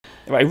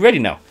Right, ready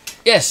now?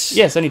 Yes.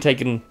 Yes, only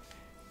taken...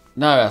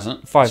 No, it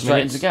hasn't. 5 Straight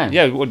minutes. into the game.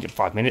 Yeah, well,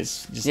 5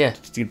 minutes. Just, Yeah.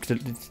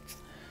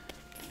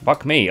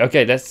 Fuck me.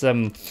 Okay, let's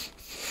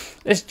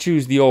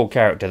choose the old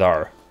character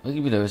there. What are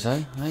you going to do,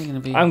 so? How are you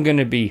going to be? I'm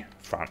gonna be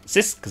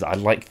Francis because I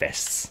like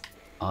vests.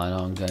 I know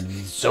I'm going to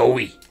be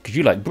Zoe. Because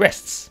you like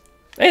breasts.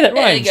 Hey, that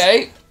rhymes. There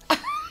you go.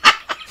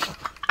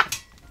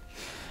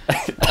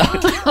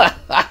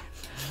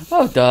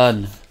 Well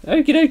done.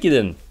 Okie dokie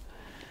then.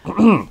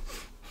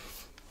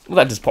 Well,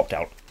 that just popped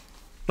out.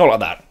 Not like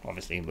that,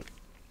 obviously, but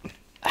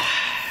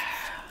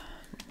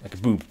like a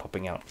boob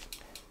popping out.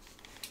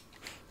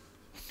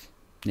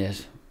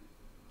 Yes.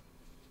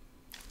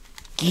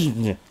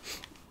 Yeah.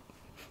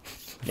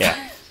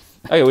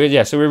 Okay, well,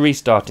 yeah, so we're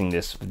restarting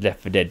this with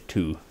Left 4 Dead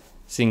 2.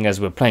 Seeing as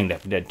we're playing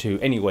Left 4 Dead 2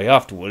 anyway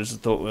afterwards, I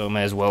thought we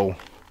may as well...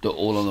 Do it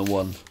all on the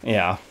one.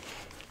 Yeah.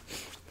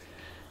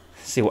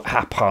 See what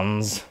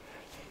happens.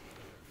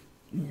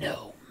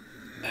 No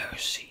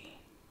mercy.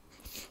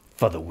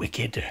 For the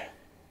wicked.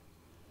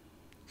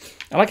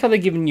 I like how they're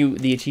giving you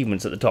the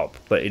achievements at the top,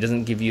 but it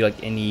doesn't give you,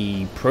 like,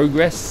 any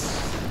progress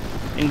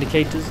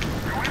indicators.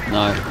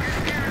 No.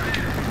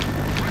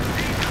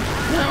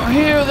 Now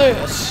hear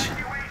this.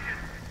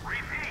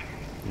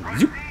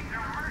 Zoop.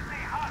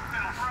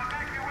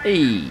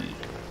 Hey.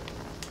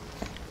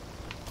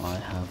 I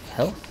have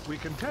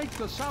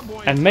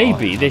health. And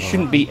maybe there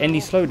shouldn't be any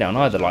slowdown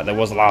either, like there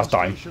was the last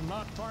time.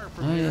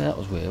 Oh yeah, that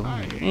was weird,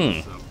 wasn't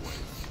it?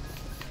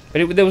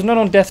 But there was none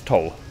on death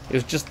toll. It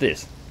was just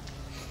this.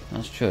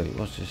 That's true, it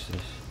was just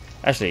this.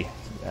 Actually,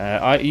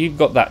 you've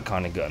got that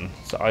kind of gun,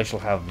 so I shall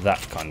have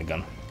that kind of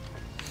gun.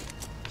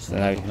 So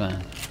now,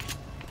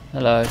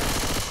 hello.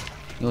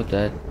 You're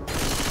dead.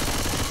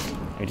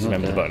 we just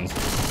remember the buttons.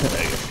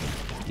 There you go.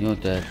 You're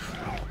dead.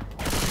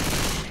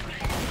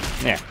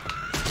 Yeah.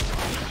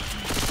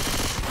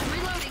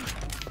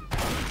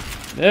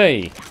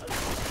 Hey.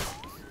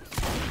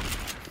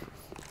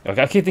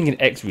 Okay, I keep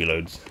thinking X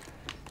reloads.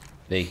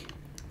 B.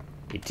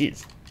 It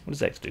is. What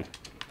does X do?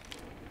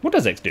 What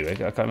does X do? I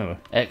can't remember.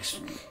 X.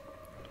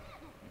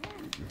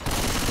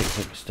 Picks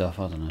up stuff,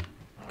 I don't know.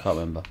 Can't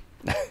remember.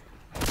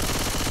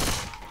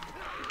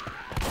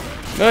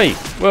 Hey!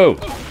 Whoa!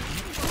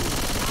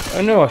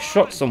 Oh no, I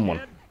shot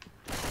someone.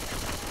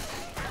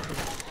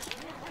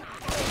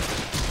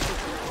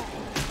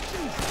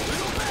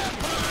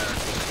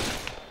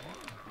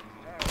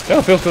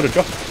 Oh, Phil could have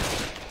dropped.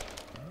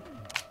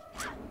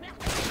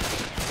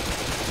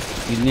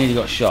 You nearly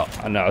got shot.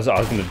 I know, I was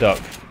going to duck.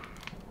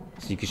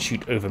 So you could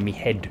shoot over me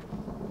head.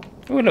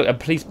 Oh look, a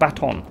police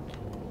baton.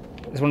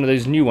 It's one of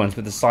those new ones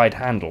with the side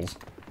handles.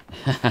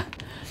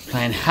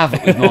 Playing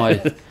havoc with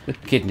my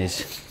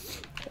kidneys.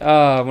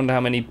 I wonder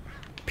how many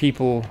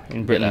people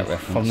in Britain that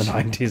from the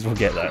 90s will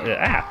get that.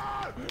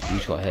 Ah! You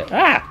just got hit.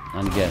 Ah!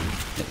 And again.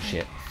 Little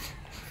shit.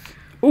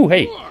 Oh,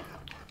 hey!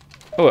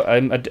 Oh,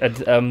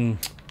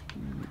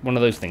 one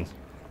of those things.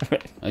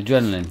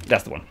 Adrenaline.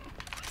 That's the one.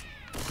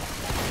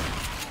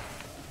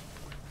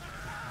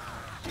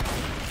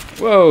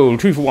 Whoa,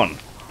 2 for 1.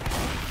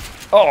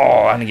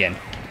 Oh, and again.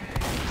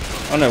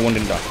 Oh no, one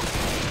didn't die.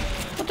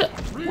 What the?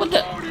 What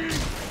the?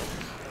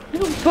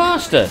 Little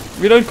bastard!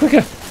 Reload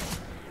quicker!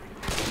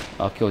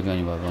 I killed you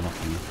only by one off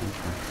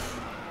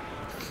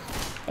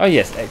you. Oh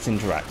yes, X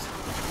interacts.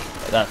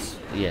 That's,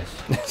 yes.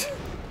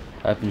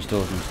 Opens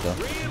doors and stuff.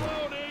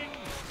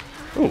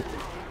 Oh.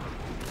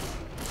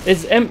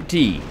 It's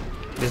empty.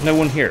 There's no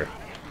one here.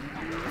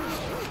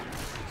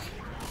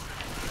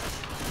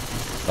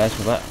 Space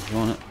for that if you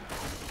want it.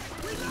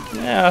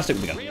 Yeah, I'll stick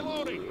with the gun.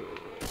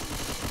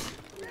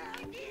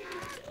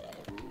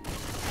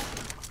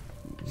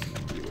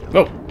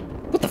 Whoa!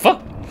 What the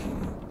fuck?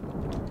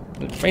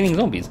 It's raining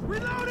zombies.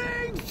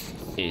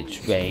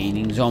 It's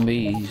raining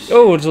zombies.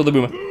 Oh, it's all the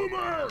boomer.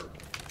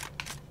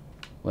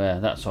 Where?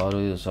 That side or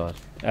the other side?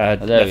 Oh,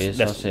 there he is.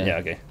 I see him. Yeah,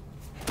 okay.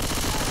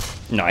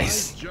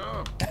 Nice.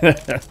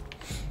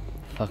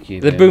 Fuck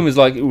you. The boomer's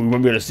like, ooh, you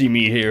won't be able to see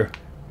me here.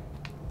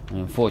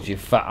 Unfortunately,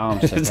 fat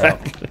arms stuck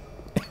Exactly.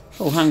 out.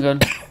 Oh,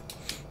 handgun.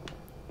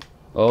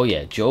 Oh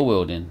yeah, dual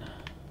wielding.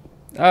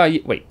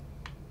 Wait.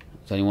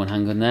 There's only one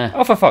handgun there.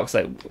 Oh, for fuck's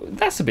sake.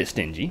 That's a bit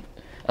stingy.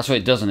 That's what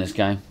it does in this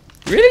game.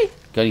 Really?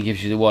 It only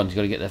gives you the one. You've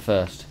got to get there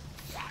first.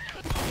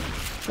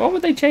 Why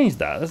would they change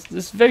that?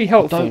 That's very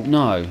helpful. Don't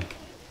know.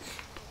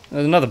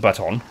 There's another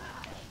baton.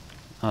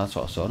 Oh, that's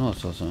what I saw. I know I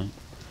saw something.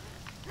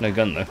 No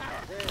gun, though.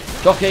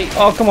 Jockey!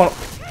 Oh, come on.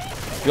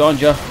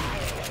 Behind you.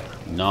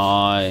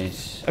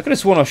 Nice. I could have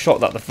sworn I shot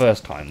that the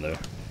first time, though.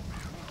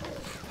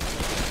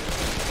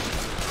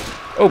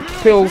 Oh,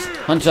 pills.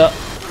 Hunter.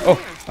 Oh,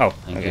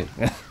 Thank okay.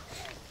 you.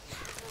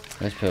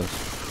 Where's pills?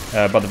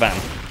 By the van,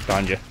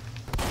 behind you.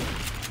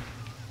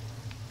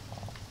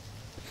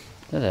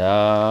 There they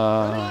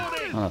are.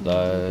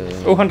 Hello.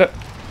 Oh, hunter.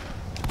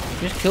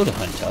 You just killed a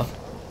hunter.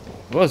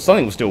 Well,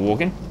 something was still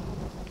walking.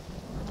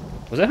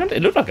 Was it a hunter?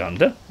 It looked like a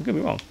hunter. I could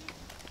be wrong.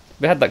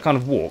 They had that kind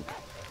of walk.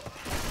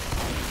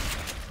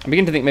 I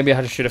begin to think maybe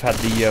I should have had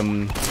the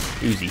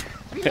Uzi.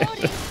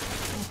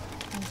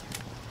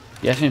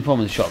 Yeah, that's the problem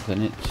with the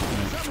shotgun.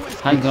 It's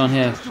Hang on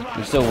here.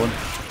 There's still one.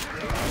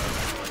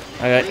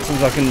 Okay,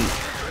 since I can...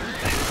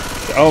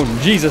 Oh,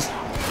 Jesus.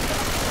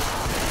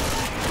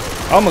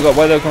 Oh my god,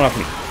 why are they coming after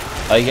me?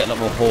 Oh, you get a lot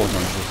more paws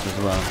on this as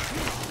well.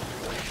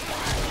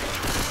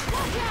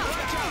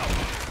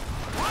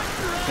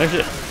 No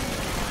shit.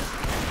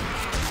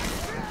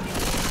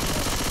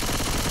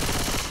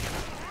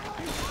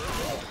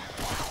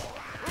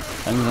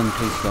 Hang on,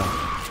 please go.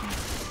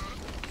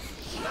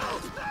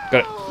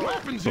 Got it.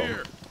 Cool.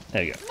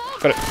 There you go.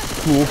 Got it.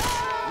 Cool.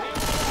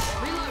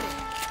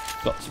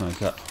 Got the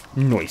smoke up.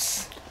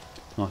 Nice.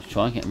 Nice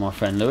try, get my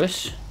friend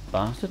Lewis.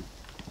 Bastard.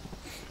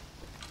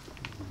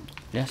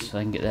 Yes,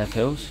 they can get their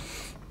pills.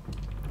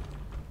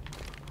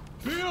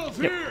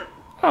 Yep.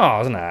 Oh,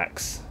 there's an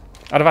axe.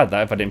 I'd have had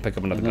that if I didn't pick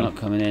up another They're gun.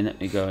 not coming in, let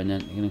me go in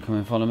then. You're going to come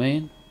and follow me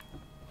in?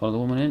 Follow the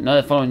woman in? No,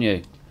 they're following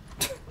you.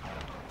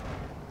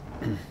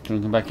 Do you want to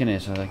come back in here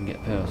so they can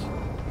get pills?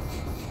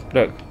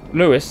 Look,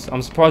 Lewis,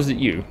 I'm surprised at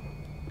you.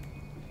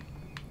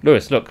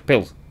 Lewis, look,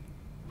 pills.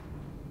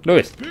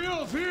 Lewis.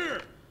 Pills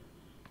here.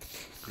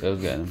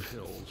 Bill's getting them.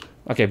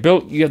 Okay,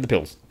 Bill, you have the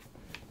pills.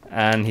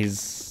 And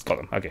he's got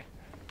them, okay.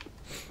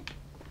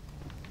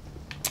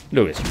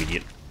 Lewis, you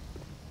idiot.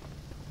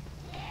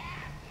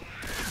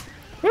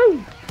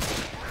 Woo!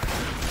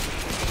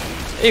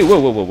 Hey, whoa,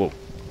 whoa, whoa, whoa.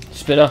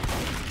 Spitter.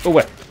 Oh,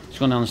 where? She's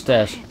gone down the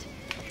stairs.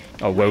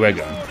 Oh, where we're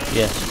going.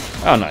 Yes.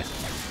 Oh, nice.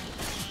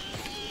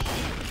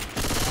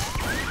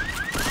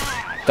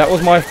 That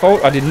was my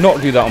fault. I did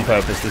not do that on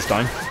purpose this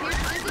time.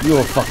 You're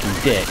a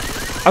fucking dick.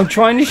 I'm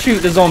trying to shoot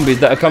the zombies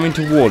that are coming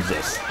towards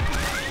us.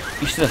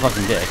 You're still a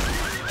fucking dick.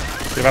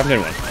 Could have happened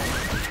anyway.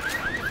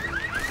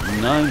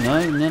 No,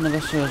 no, none of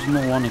us has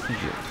more wanted than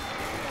you.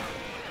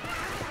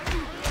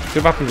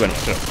 Could have happened when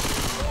it's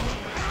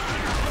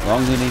Well,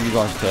 I'm going to leave you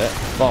guys to it.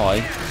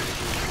 Bye.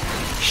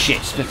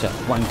 Shit, Spitter.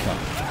 Wanker.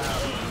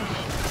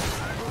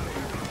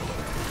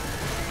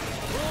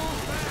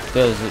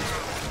 There's a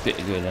bit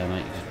of good there,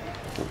 mate.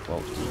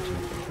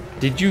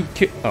 Did you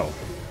kill? Oh.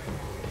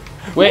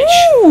 Witch!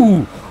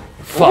 Ooh!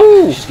 Fuck,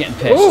 Ooh! she's getting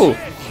pissed. Ooh!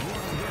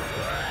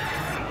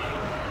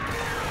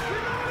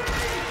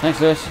 Thanks,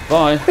 Lewis.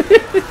 Bye.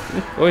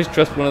 Always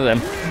trust one of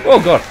them.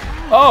 Oh god!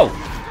 Oh!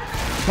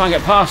 Try and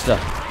get past her.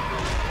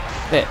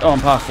 There. Oh, I'm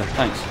past her.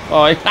 Thanks.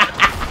 Bye.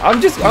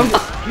 I'm just.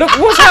 Look,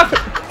 what's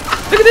happened?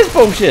 Look at this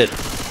bullshit!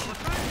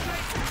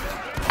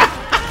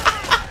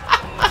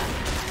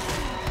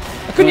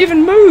 I couldn't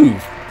even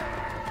move!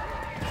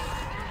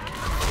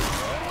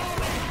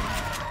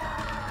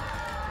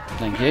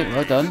 Thank you.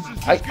 Well done.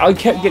 I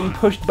kept getting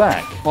pushed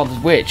back. Well, the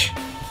witch.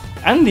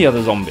 And the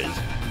other zombies.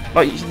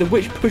 Like, the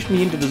witch pushed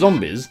me into the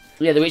zombies.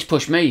 Yeah, the witch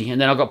pushed me, and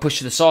then I got pushed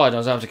to the side. I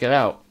was able to get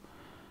out.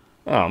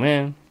 Oh,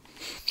 man.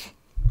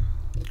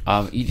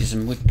 You did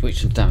some witch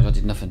damage. I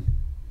did nothing.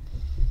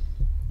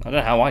 I don't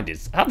know how I did.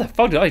 How the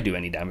fuck did I do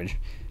any damage?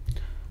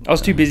 I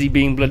was too busy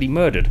being bloody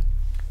murdered.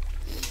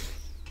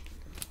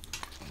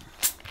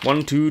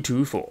 1, 2,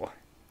 2, 4.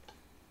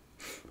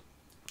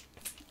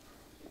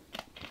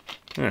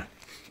 Huh.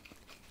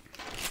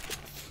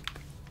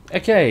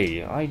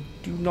 Okay, I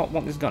do not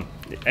want this gun.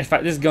 In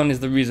fact, this gun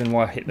is the reason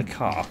why I hit the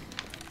car.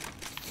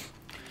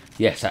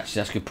 Yes, actually,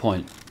 that's a good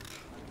point.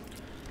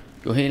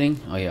 You're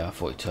healing? Oh yeah, I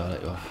thought you turned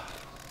it off.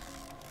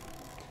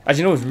 As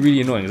you know, what's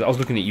really annoying is I was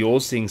looking at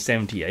yours, seeing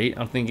 78.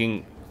 I'm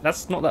thinking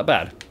that's not that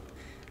bad.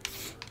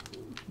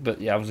 But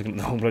yeah, I was looking at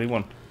the whole bloody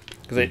one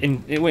because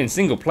in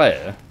single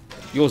player,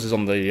 yours is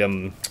on the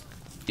on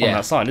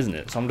that side, isn't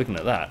it? So I'm looking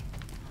at that.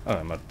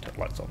 Oh, my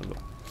headlights off as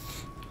well.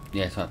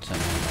 Yes, that's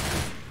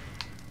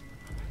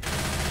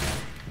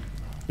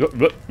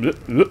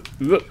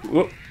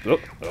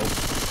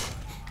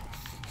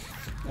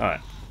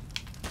Alright.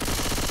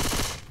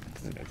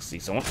 I can see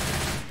someone.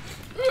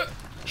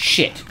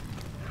 shit.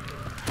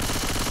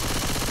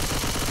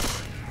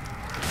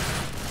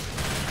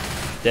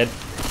 Dead.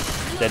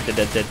 Dead, dead,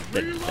 dead, dead, dead.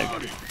 There we go.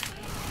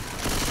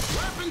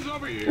 Weapons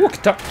over here. Ooh,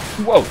 katana.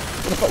 Whoa,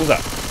 what the fuck was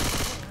that?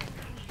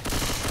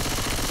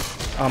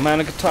 Oh man,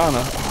 a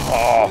katana.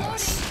 Oh,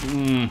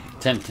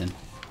 Tempting.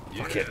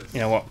 fuck it. You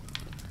know what?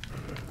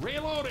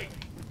 Reloading.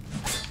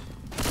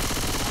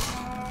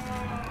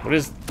 What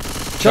is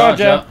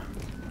charger?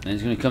 And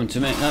he's going to come to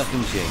me. No, it's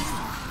coming to you.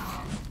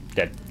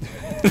 Dead.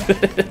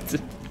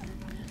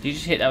 Did you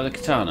just hit that with a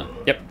katana?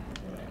 Yep.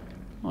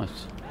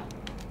 Nice.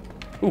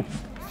 Ooh.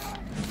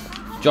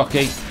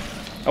 Jockey,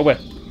 Oh, where?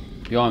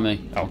 behind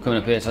me. Oh, coming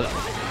up here. So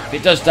if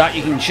it does that,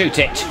 you can shoot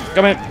it.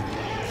 Come in.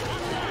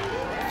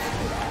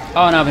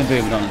 Oh, and I've been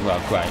boomed on as well.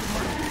 Great.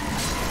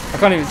 I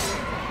can't even.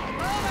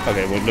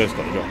 Okay, well, Lewis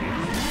got the jockey.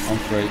 I'm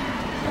free.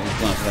 I'm just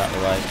going to out of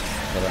the way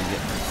so I don't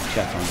get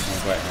shot on from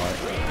a great height.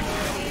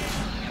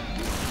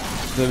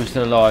 Boom is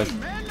still alive.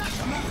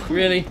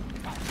 Really?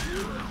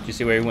 Did you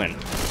see where he went?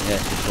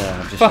 Yes, it's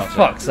I've just For shot it.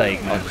 fuck's sake,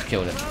 I man. just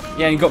killed it.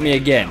 Yeah, and he got me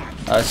again.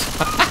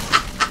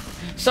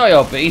 Sorry,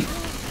 Obi.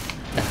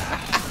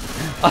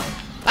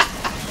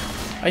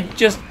 I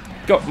just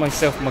got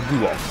myself my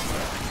goo off.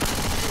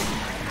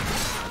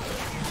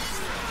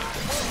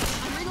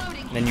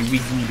 And then you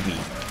re-gooed me.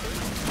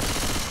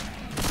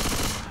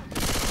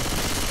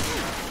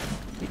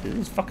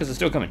 These fuckers are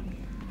still coming.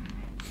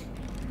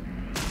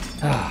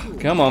 Ah,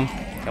 come on.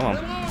 Come on.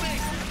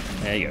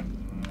 There you go.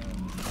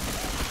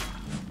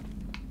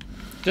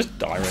 Just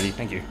die already,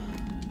 thank you.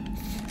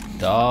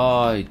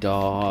 Die,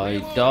 die,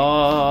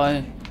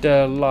 die.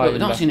 Delilah. Look, we've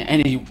not seen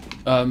any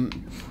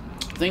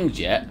things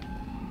yet.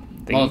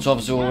 Things?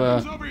 Molotovs or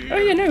Oh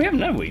yeah, no, we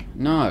haven't, have we?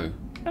 no,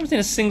 Haven't seen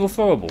a single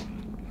throwable.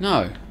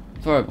 no,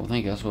 throwable.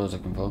 Thank you. That's what I was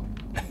looking for.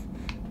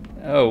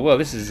 Oh well,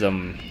 this is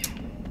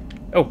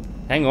Oh,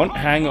 hang on,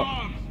 hang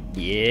on.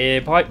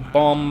 Yeah, pipe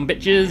bomb,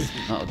 bitches.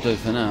 That'll do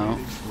for now.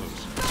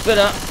 Spit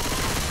up.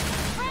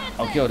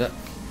 I killed it.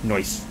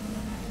 Nice.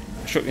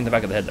 I shot you in the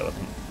back of the head though, I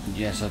think.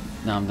 Yes,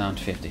 now I'm down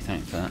to 50.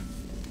 Thanks for that.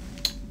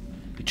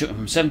 You took him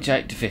from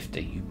 78 to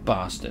 50. You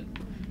bastard.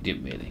 You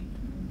didn't really.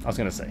 I was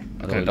gonna say.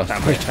 I I could have thought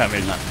done we that much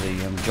damage. Not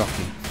the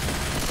jockey.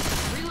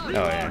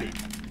 Oh yeah.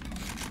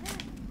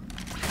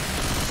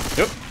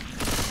 Yep.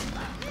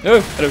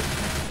 Oh, hello.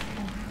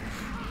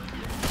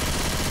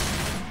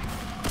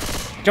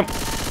 Jump.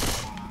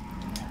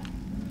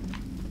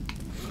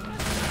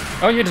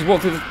 Oh, you just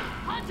walked through the...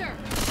 Hunter!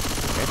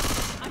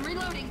 I'm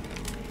reloading.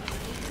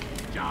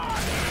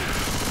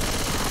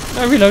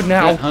 No, reload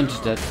now. Yeah,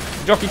 Hunter's dead.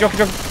 Jockey, jockey,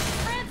 jockey.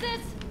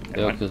 Francis!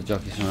 They all killed the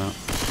jockeys from out.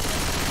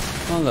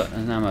 Oh look,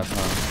 an ammo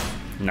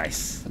file.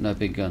 Nice. But no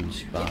big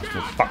guns, you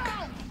bastard. Fuck.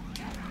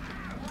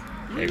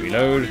 Okay,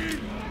 reload.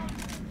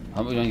 I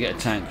hope we don't get a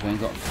tank. We ain't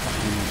got a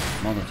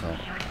fucking Molotov.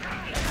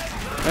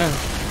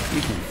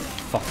 You can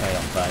fuck A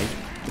up, babe.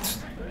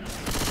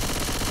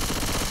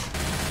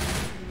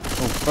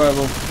 Oh,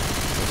 throwable.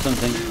 Or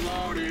something.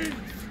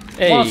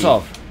 Hey.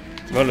 Molotov!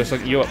 Well, looks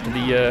like you're up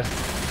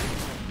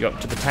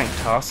to the tank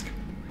task.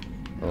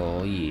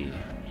 Oh yeah.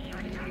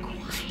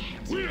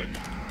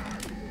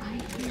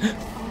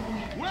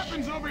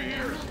 Weapons over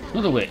here.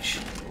 Another witch.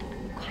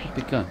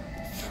 Big gun.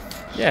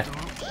 Yeah.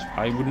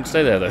 I wouldn't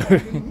stay there though.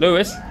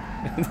 Lewis,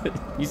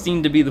 you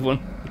seem to be the one.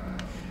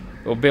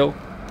 Or Bill.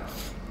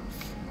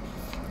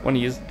 One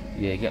of yous.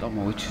 Yeah, get a lot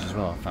more witches as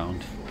well, I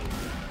found.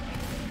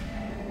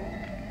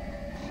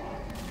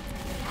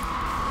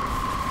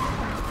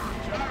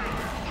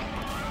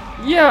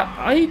 Yeah,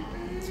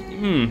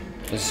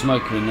 There's a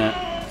smoker in there.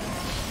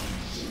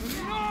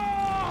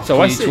 So I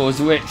Pointing see. towards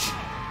the witch.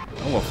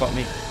 Oh well, fuck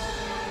me.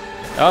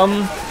 Oh,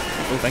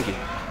 thank you.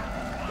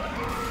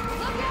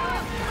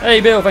 Hey,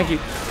 Bill, thank you.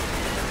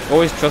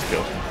 Always trust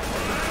Bill.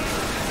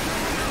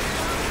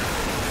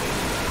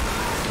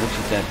 Witch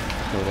is dead.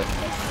 I killed it.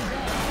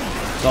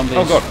 Zombies.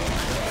 Oh god.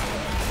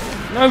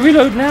 No,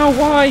 reload now.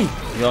 Why?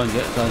 Behind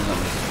it, those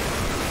zombies.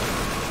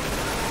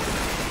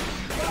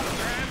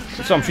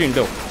 So I'm shooting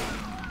Bill.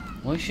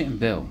 Why are you shooting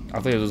Bill? I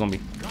thought it was a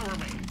zombie.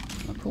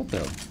 I called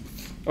Bill.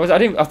 I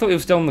thought it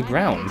was still on the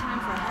ground.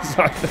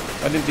 So I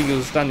didn't think it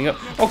was standing up.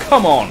 Oh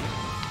come on!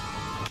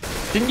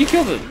 Didn't you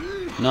kill them?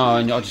 No,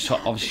 I just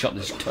shot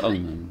this tongue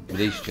and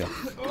released you.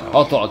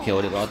 I thought I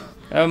killed it, but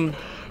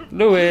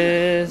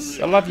Lewis,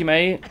 I love you,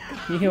 mate.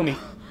 Can you heal me?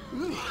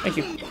 Thank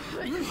you.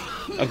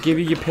 I'll give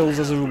you your pills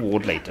as a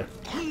reward later.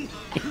 I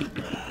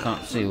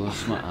can't see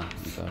what's the matter.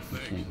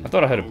 I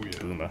thought I heard a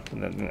boomer,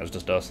 and then that was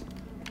just us.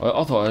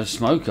 I thought I was a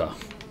smoker.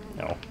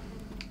 No.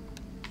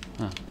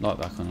 Ah, light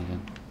back on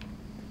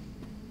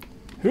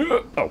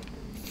again. Oh.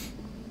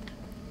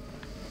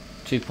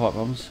 2 pipe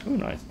bombs. Oh,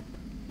 nice.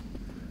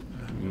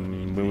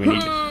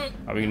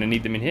 Are we going to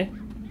need them in here?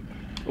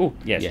 Oh,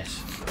 yes.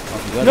 Yes.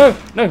 No,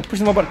 no, push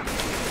the button.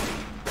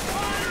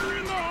 Fire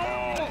in the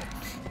hole.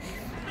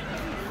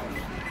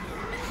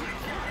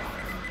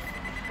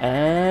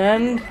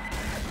 And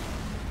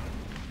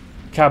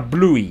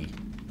kablooey.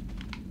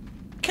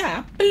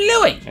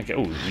 Kablooey! Okay.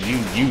 Oh,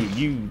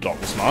 you lot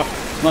were smart.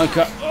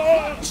 Smoker.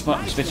 Oh,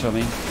 spitter, I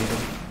mean.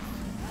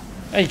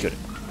 Hey, you could.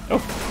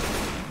 Oh,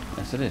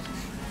 Yes, it is.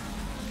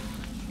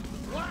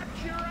 Watch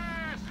your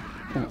ass.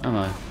 Oh,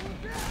 ammo.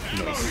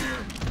 nice.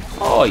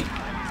 Oi!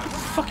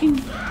 Fucking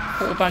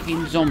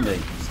quarterbacking zombie.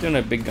 Still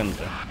no big guns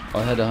though.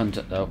 I had a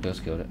hunter. Oh, Bill's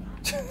killed it.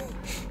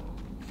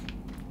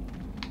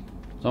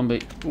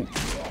 Zombie. Ooh.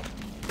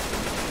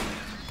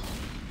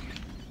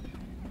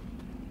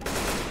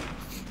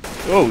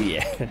 Oh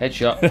yeah.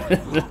 Headshot.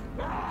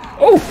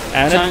 Oh,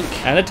 and Tank.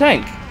 a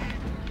tank.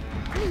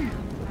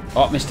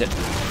 Oh, missed it.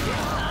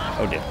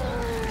 Oh dear.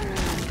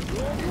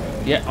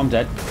 Yeah, I'm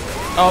dead.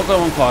 Oh, I've got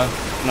him on fire.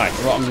 Nice.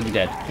 Right, I'm gonna be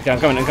dead. Okay, I'm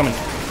coming. I'm coming.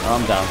 Oh,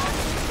 I'm down.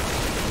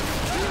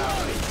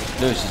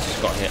 Lewis has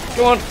just got hit.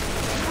 Go on.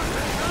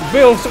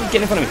 Bill, stop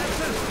getting in front of me.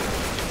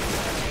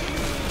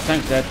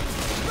 Tank's dead.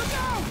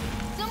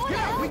 Someone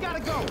help! We gotta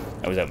go.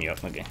 I was helping you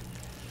up. Okay.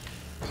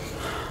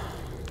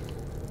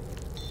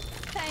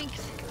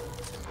 Thanks.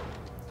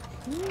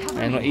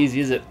 And not easy,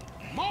 is it?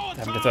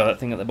 Having to throw that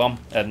thing at the bomb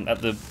and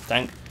at the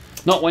tank.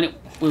 Not when it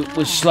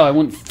was slow. It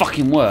wouldn't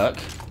fucking work.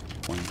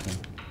 Wanker.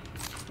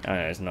 I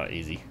know it's not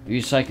easy. Have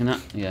you taken that?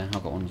 Yeah,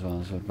 I've got one as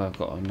well. So we've both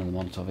got another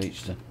Molotov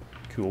each to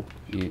Cool.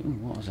 you. Ooh,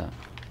 what was that?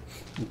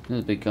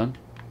 Another big gun.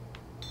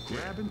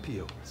 Grabbing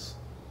peels.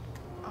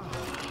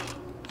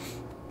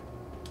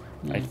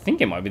 I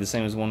think it might be the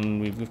same as one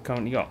we've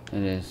currently got.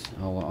 It is.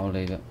 I'll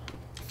leave it.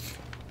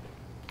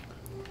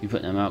 You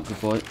put them out, good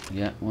boy.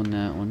 Yeah, one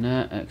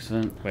there,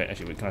 excellent. Wait,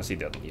 actually, can I see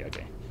the other one? Yeah,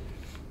 okay.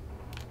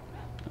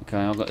 Okay,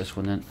 I've got this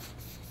one then.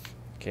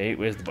 Okay,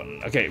 where's the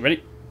button? Okay,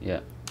 ready? Yeah.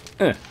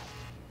 Okay,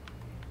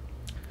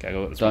 I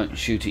got this one. Don't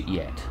shoot it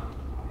yet. Just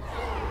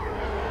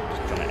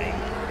trying to aim.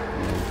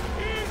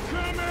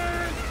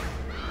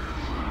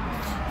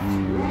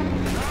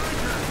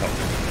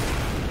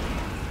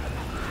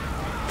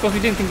 Of course, we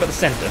didn't think about the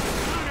centre.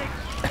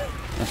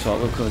 That's right,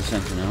 we'll cover the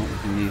centre now. We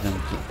can leave them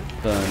to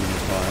burn in the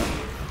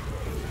fire.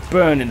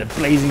 Burn in the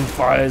blazing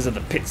fires of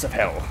the pits of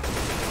hell.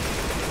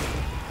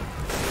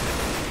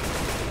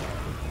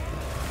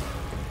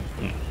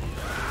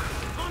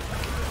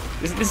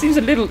 This seems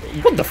a little...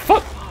 What the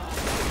fuck?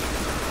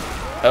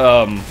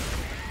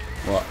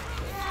 What?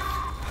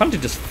 Hunter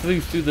just flew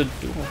through the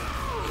door.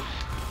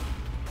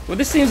 Well,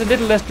 this seems a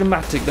little less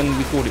dramatic than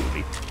we thought it would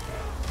be.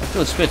 I've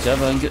got a spitter,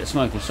 but I can get the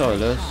smoker. Sorry,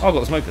 Lewis. Oh, I've got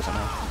the smoker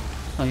somehow.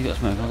 Oh, you got a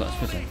smoker, I've got a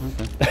spitter.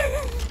 Okay.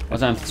 I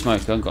was aiming for the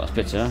smoker, I've got a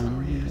spitter.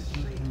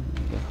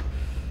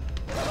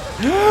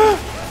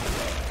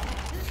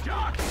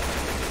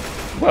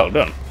 Well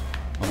done.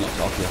 I'm not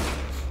talking.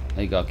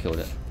 There you go, I killed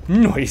it.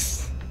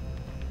 Nice.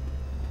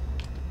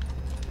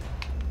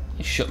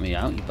 You shut me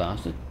out, you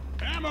bastard.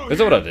 Ammo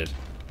That's what I did.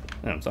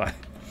 Oh, I'm sorry.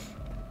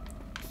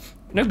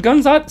 No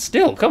guns out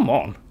still, come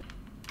on.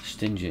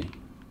 Stingy.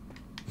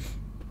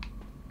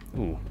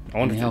 Ooh, I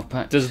wonder Any health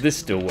packs? does this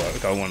still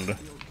work, I wonder.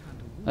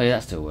 Oh yeah,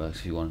 that still works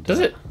if you want to do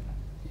Does it?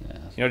 Yeah.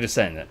 You're just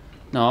saying that.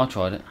 No, I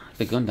tried it.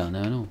 Big gun down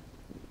there and all.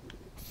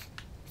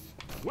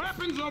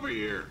 Weapons over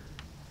here.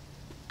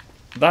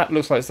 That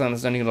looks like something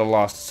that's only going to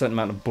last a certain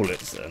amount of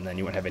bullets, and then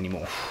you won't have any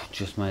more.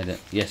 Just made it.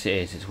 Yes, it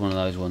is. It's one of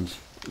those ones.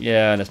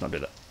 Yeah, let's not do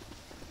that.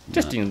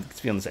 Just No.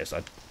 to be on the safe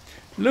side.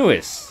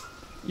 Lewis,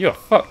 you're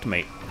fucked,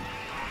 mate.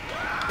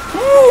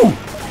 Woo!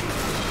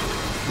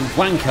 You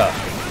wanker.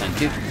 Thank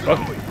you.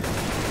 Okay.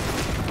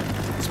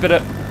 Spit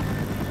it.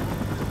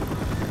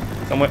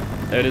 Somewhere.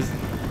 There it is.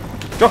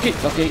 Jockey!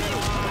 Lucky.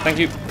 Thank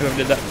you, whoever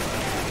did that.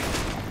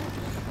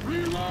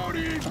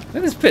 Reloading. I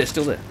think this pit is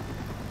still there.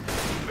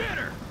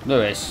 Bitter.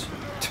 Lewis.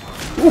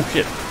 Oh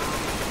shit.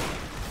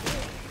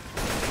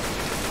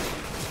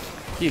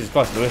 Jesus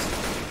Christ, Lewis.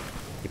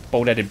 You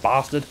bald-headed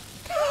bastard.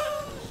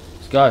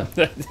 Let's go.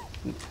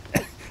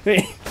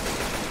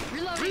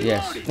 Reloading.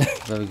 Yes.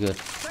 Very good.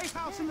 Safe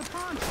house in the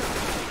pawn shop.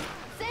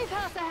 Safe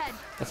house ahead.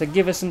 I said,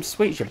 give us some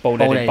sweets, you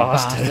bald-headed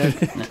Bald-headed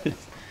bastard.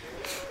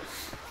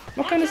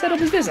 What kind of setup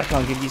is this? I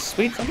can't give you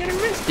sweets. I'm getting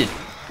arrested.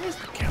 Where's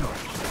the camera?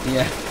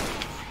 Yeah.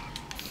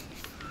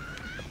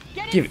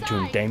 Get Give it to him,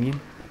 inside. Damien.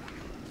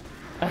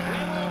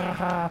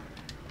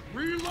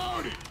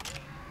 Reloading.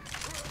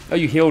 Oh,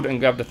 you healed and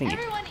grabbed the thingy.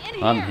 Everyone in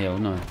here. I haven't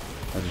healed, no.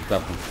 I just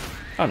grabbed them.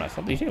 Oh no, I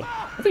thought you healed.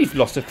 I thought you've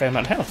lost a fair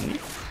amount of health, haven't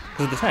you?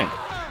 Because of the tank.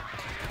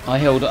 I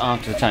healed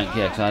after the tank,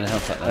 yeah, because I had a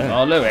health pack there.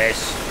 Oh. Oh,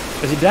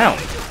 Lewis! Is he down?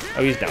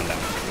 Oh, he's down.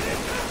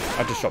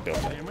 I just shot Bill.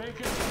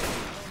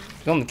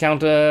 He's on the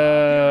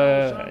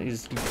counter.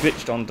 He's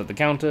glitched onto the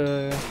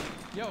counter.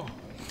 Yo.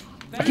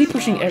 I keep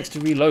pushing X to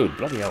reload.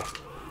 Bloody hell.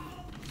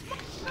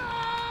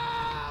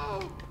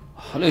 Oh,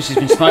 Lewis has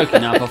been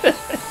smoking now for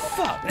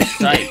fuck's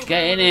sake.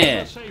 Get in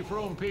here. Safe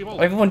room, people.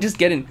 Everyone just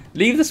get in.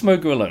 Leave the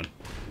smoker alone.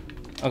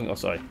 Oh,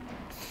 sorry.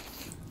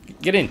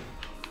 Get in.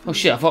 Oh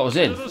shit, I thought I was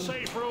in. The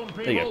safe room,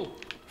 people. There you go.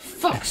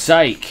 Fuck's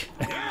sake.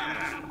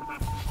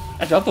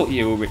 Actually, I thought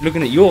you were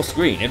looking at your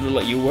screen. It looked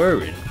like you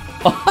were in.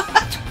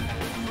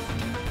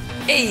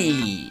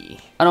 Hey!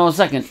 And I was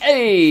second.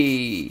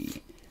 Hey! Hey!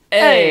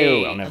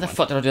 Hey! Well, never How the mind.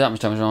 fuck did I do that much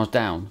damage when I was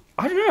down?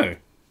 I don't know.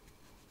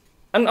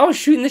 And I was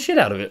shooting the shit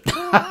out of it.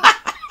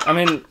 I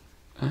mean,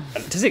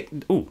 does it?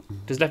 Ooh,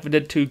 does Left 4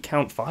 Dead 2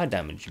 count fire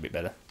damage a bit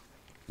better?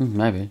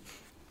 Maybe.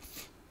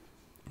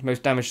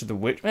 Most damage to the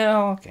witch.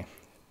 Well, okay.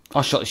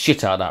 I shot the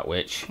shit out of that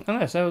witch. I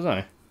know, so was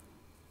I.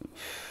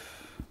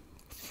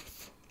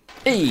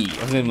 Hey!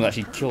 I was the one that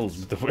actually kills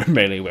with the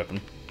melee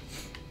weapon.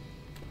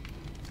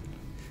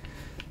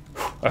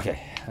 Okay.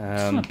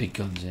 There's no big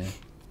guns here.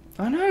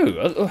 I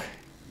know.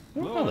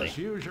 What are Lewis,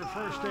 they? use your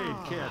first aid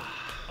kit.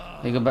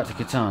 You go back to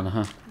Katana,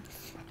 huh?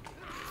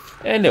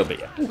 A little bit,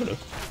 yeah. Ooh, hello.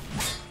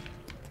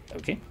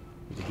 Okay.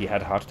 He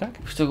had a heart attack.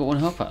 We've still got one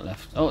health pack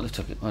left. Oh, they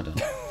took it. Well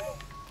done.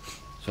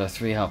 So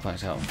 3 health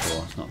packs out of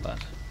 4. It's not bad.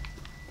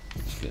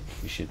 That's good.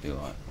 We should be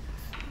alright.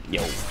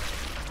 Yo.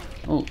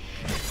 Oh,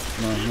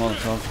 no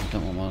Molotov. I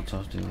don't want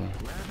Molotov, do we?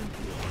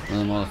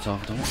 No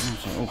Molotov. I don't want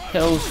Molotov. Oh,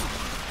 pills.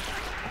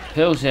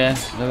 Pills here,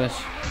 Lewis.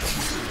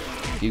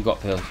 You got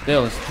pills.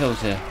 Pills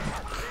here.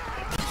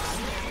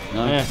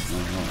 No? Yeah.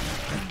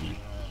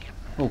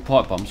 No. Oh,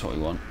 pipe bombs, what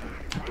we want.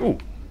 Ooh.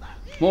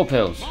 More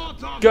pills.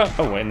 Gun.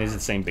 Oh, wait, and these are the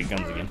same big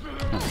guns again.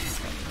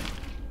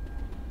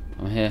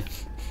 I'm here.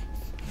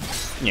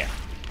 Yeah.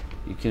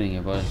 You kidding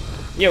you, buddy?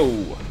 Yo.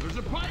 There's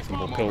a pipe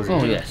More bomb pills. over Oh,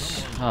 here.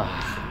 yes.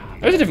 Ah,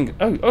 Oh, there's a different.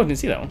 Oh, I didn't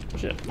see that one.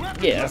 Shit.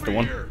 Weapons Yeah, that's the over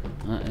one. here.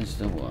 that is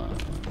the one.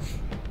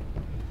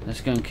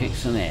 Let's go and kick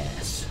some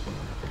ass.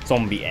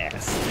 Zombie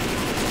ass.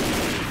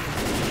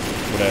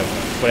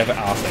 Whatever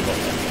ass they got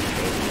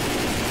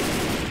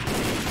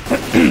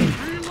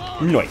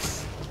there.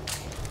 Nice.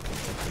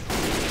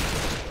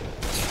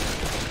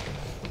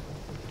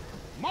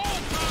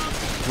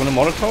 Do you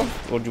want a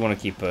Molotov, or do you want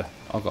to keep a...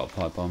 I've got a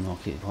pipe bomb. I'll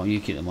keep the bomb. You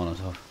keep the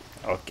Molotov.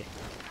 Okay.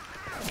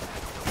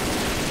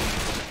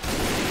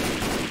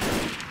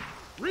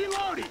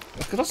 Reloading.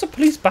 There's lots of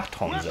police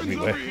batons Weapons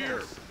everywhere. over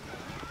here.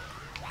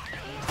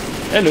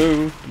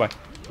 Hello. Bye.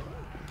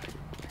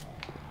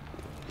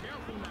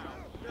 Careful now.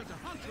 There's a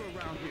hunter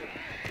around here.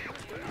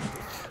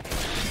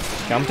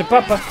 Come to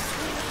Papa.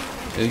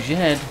 Who's your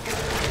head?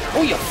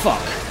 Oh, you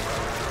fuck!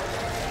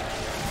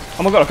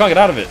 Oh my god, I can't get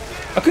out of it.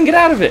 I couldn't get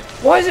out of it.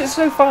 Why is it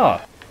so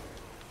far?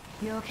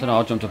 Don't know.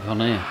 I jumped up on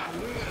here.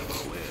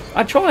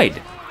 I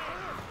tried.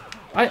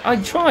 I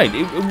tried.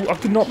 I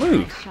could not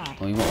move.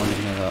 Oh, you might want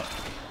to know that.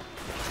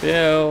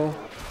 Bill.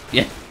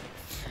 Yeah.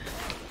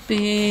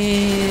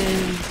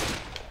 Bill.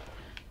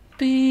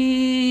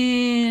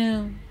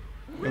 Bill.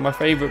 You're my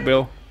favourite,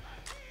 Bill.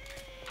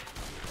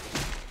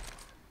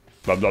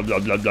 Blah blah blah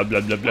blah blah blah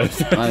blah blah.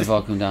 If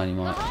I come down, you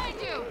might. Behind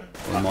you.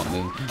 Or you might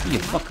move. You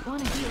fuck. I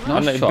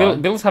Nice know, try.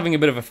 Bill's having a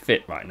bit of a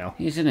fit right now.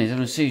 He is, isn't he? He's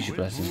having a seizure,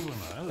 bless him.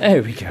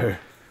 There we go.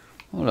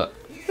 Oh, look.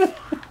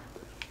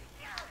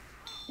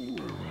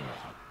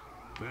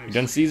 You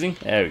done seizing?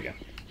 There we go.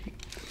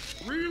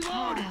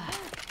 Reloading.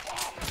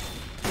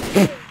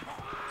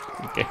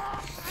 Okay.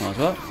 Might as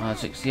well. I had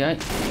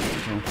 68. So,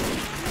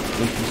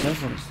 boost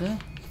myself while it's there.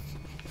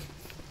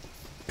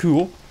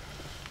 Cool.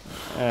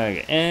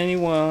 Okay,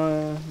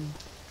 anyone?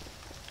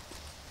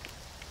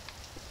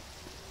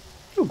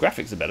 Oh,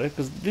 graphics are better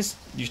because this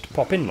used to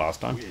pop in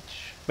last time,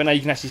 but now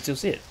you can actually still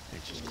see it.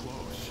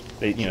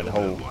 You know, the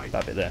whole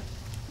that bit there.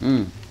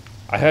 Mm.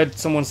 I heard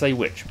someone say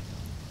which.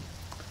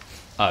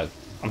 Oh.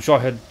 I'm sure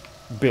I heard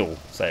Bill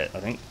say it. I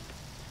think.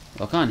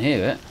 I can't hear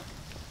it.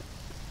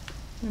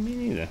 Yeah, me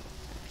neither.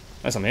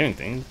 Unless I'm hearing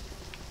things.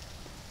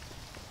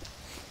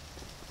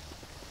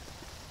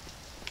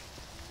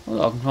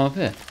 Well, I can climb up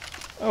here.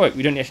 Oh wait,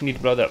 we don't actually need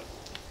to blow that up.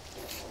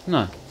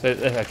 No. So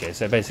okay,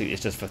 so basically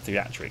it's just for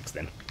theatrics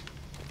then.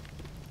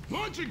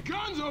 Bunch of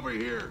guns over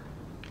here.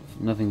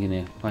 Nothing in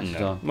here. Waste No.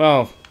 time.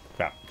 Well,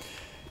 crap.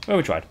 Well,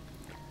 we tried.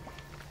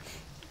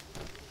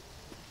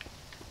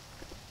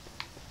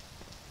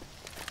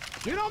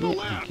 Get on the Yeah,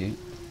 left. thank you.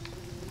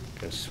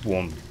 Because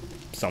sworn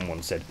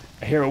someone said,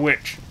 I hear a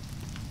witch.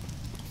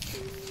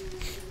 Should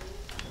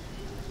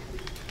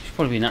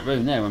probably be in that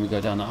room there when we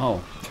go down that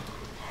hole.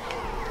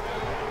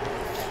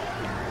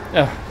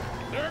 Yeah.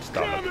 They're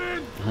Stop it.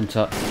 coming. Hunt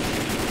up.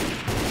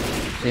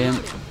 See him?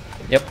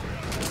 Yep.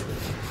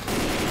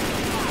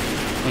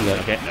 There you go.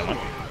 Okay, never mind.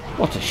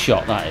 What a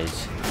shot that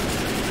is.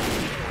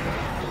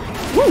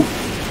 Woo!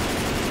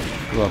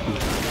 You're welcome.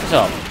 What's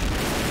up?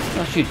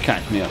 I should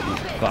catch me up, you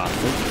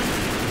bastard.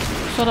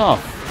 Sod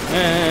off. I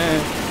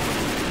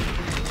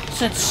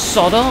said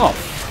sod off.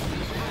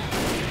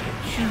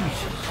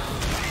 Jesus.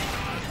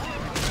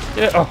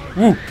 Yeah, oh,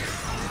 woo!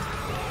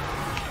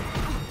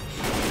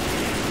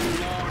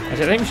 I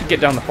think we should get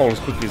down the hole as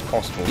quickly as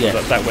possible, Yes.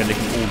 so that way they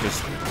can all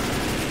just...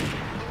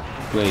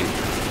 Wait.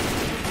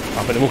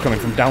 Oh, but they're all coming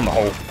from down the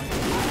hole.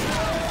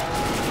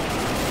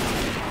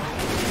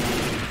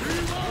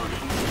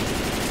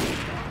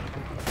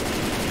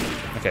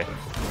 Okay.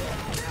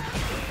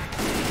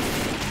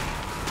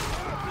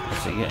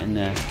 Let's get in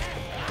there.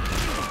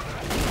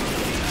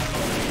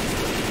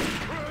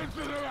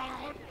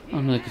 Oh,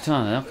 another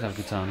katana. I could have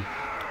a katana.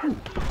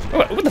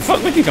 Oh, what the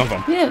fuck? Where did you come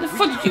from? Yeah, the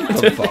fuck did you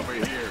come from?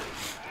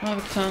 I have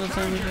a katana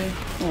sandwich here?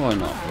 Oh, why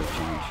not for a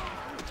change?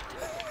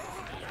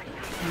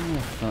 Oh,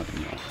 fuck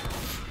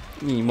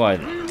no. Why?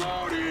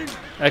 Reloading.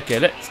 Okay,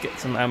 let's get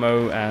some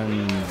ammo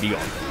and be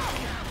on.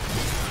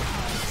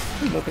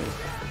 Look at this.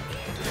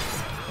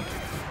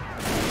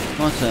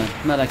 My turn.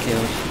 Meta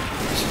kills.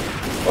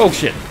 Oh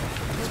shit!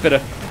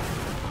 Spitter.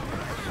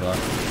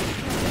 Right.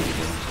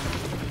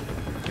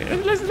 Okay,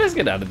 let's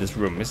get out of this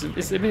room. It's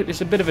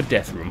a bit of a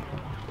death room.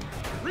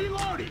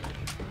 Reloading.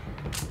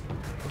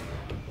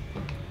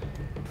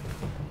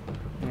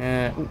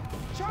 Ooh,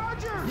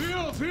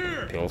 Bill's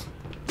here. pills.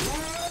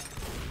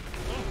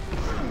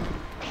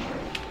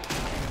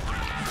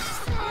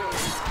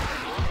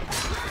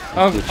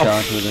 Good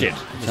charge with shit! a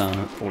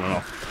katana. Falling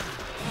off.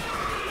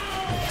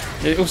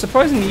 It was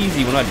surprisingly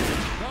easy when I did it.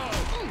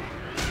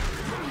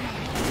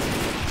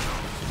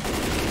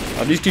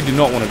 Oh, these two do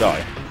not want to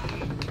die.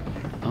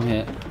 I'm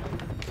here.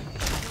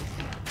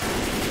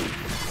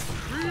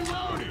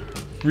 Reloading.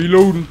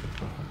 Reloading.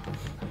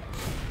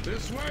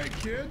 This way,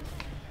 kid.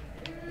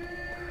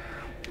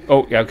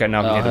 Oh, yeah, okay,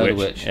 now Oh, I I can hear heard the a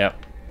witch. witch. Yeah.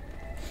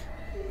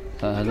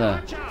 Her there.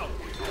 Watch out.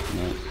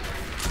 No.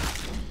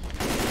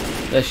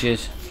 There she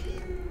is.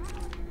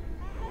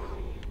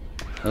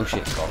 Oh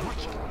shit.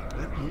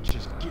 Let me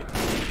just get.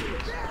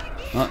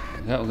 Right,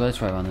 okay, we'll go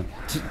this way, man. Then.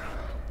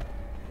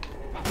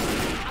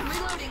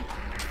 Reloading.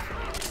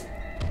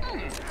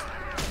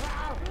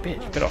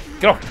 Bitch, get off.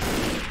 Get off.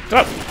 Get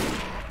up.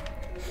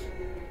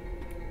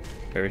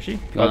 Where is she?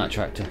 Go on that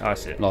tractor. I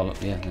see it. Lol,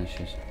 yeah, there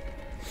she is.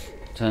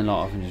 Turn light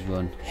off and just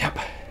run. Yep.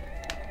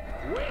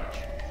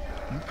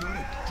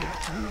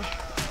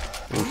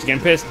 Oh, she's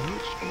getting pissed.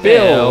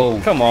 Bill!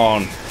 Bill. Come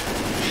on.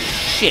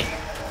 Shit!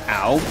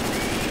 Ow!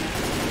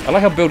 I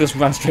like how Bill just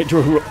ran straight to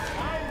a rock.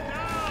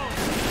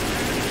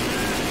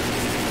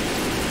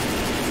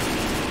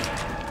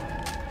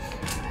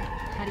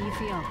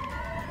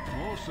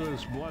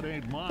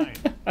 mine.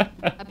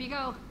 Up you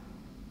go.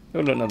 Oh,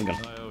 look, another gun.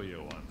 I owe you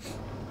one. Do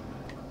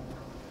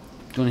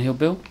you want to heal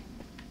Bill?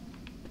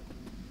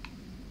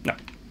 No.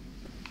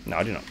 No,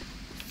 I do not.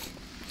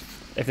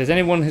 If there's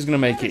anyone who's going to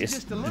make it,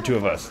 it's the two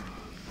of us.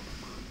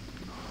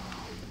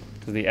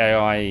 Because the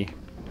AI...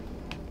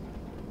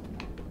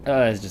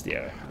 it's just the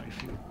AI. I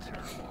feel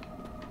terrible.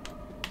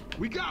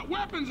 We got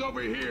weapons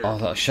over here. Oh, I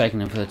thought I was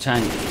shaking him for the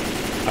tank.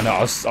 I know,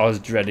 I was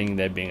dreading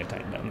there being a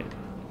tank down here.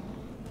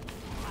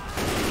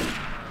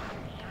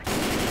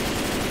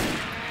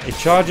 A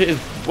charger is...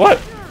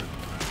 What?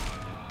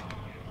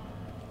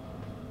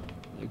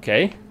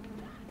 Okay.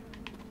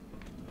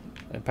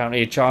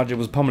 Apparently a charger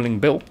was pummeling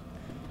Bill.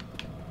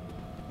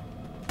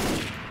 They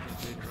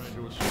tried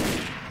to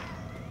escape.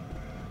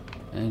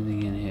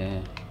 Anything in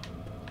here?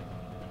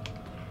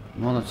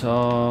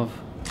 Molotov.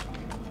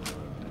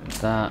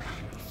 That.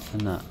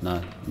 And that.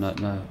 No. No, no.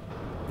 Nah.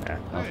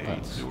 Health Hey,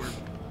 packs. Stewart.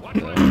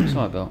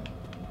 Sorry, Bill.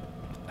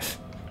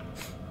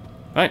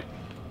 Right.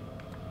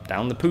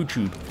 Down the poo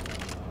tube.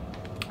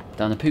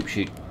 Down the poop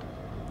chute.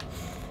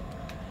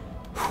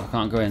 I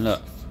can't go in,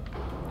 look.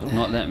 It's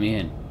not letting me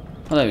in.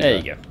 Oh, there we There go.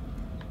 you go.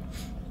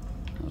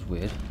 That was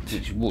weird.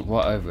 Literally walked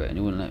right over it and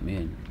it wouldn't let me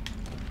in.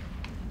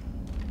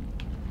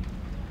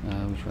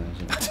 Which way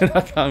is it?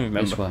 I can't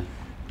remember. This way.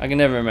 I can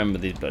never remember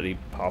these bloody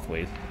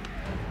pathways.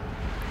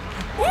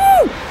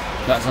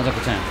 That sounds like a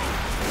tank.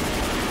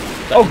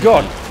 Oh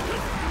god!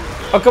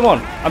 Oh come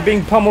on! I'm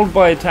being pummeled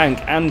by a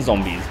tank and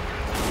zombies.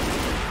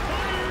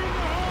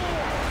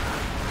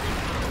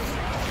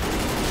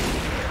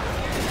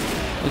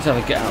 Let's have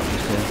a get out of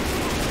this here.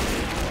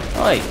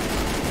 Oi!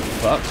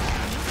 Fuck.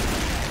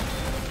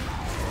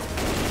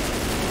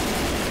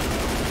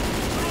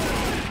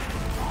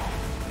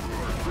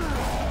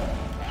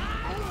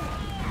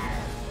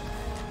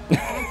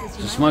 There's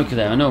a smoker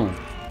there, I know.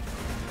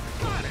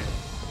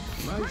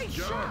 Nice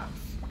job.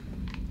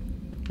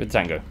 With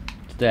Tango.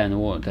 It's there in the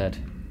water, dead.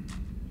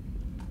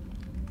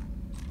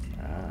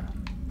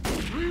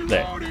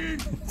 There. Reloading.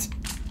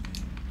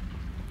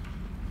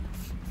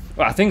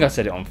 Well, I think I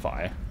set it on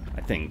fire.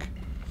 I think.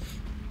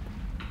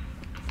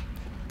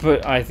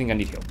 But I think I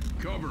need help.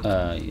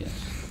 Cover.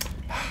 Yes.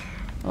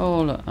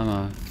 Oh, look,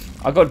 ammo.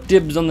 I got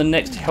dibs on the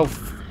next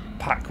health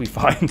pack we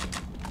find.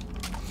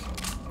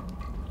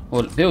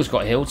 Well, Bill's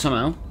got healed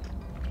somehow.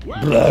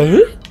 Wait,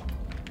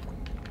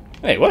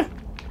 what?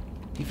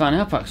 He found a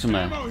health pack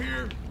somewhere. Ammo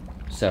here.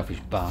 Selfish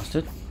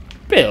bastard.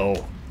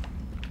 Bill!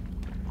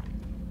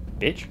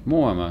 Bitch.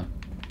 More ammo.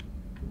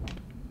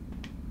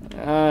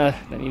 I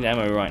need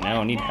ammo right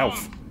now. I need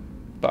health.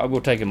 But I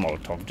will take a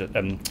Molotov,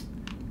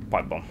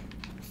 pipe bomb.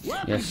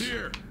 Weapons Yes.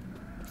 here.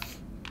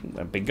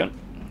 A big gun.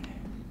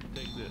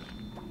 Take this.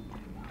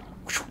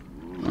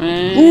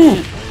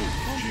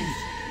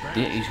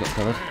 Yeah, he's got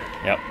covered.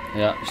 Yep.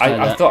 Yeah, stay I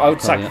there. thought I would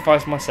Cover you.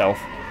 sacrifice myself.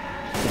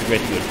 It's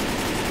really good.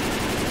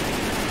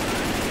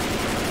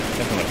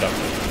 Definitely not done.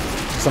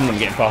 Someone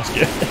getting past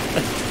you.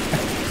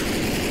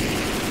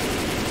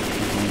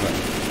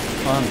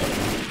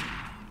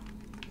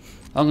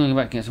 I'm going to go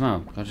back and get some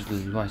ammo. I just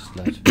wasted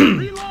loads.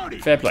 Reloading.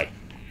 Fair play.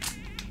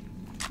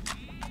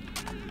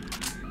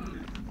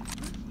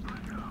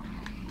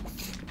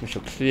 We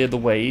shall clear the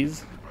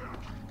ways.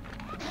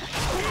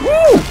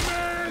 Woo!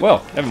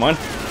 Well, never mind.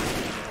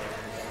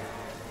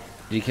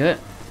 Did you kill it?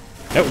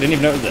 Nope, didn't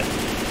even know it was there.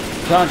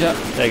 Charger.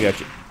 There you go.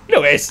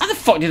 Lewis! How the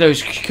fuck did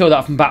those kill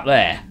that from back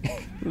there?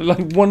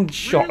 Like one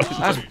shot.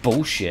 That's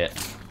bullshit.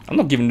 I'm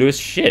not giving Lewis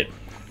shit.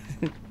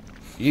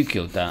 You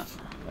killed that.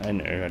 I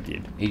know, I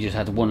did. He just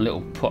had one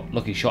little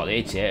lucky shot that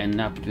hit it and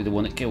happened to be the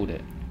one that killed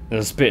it.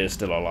 The spitter's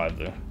still alive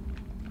though.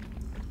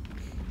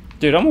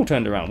 Dude, I'm all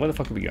turned around. Where the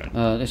fuck are we going?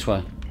 This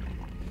way.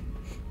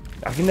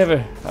 I can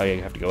never... Oh yeah,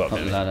 you have to go up Up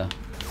the there. ladder.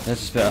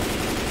 There's a spitter.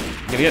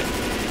 Get it?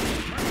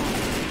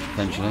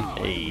 Eventually.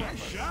 Hey.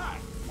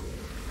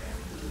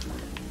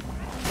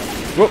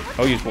 Whoop!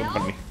 Oh, you just walked in front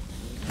of me.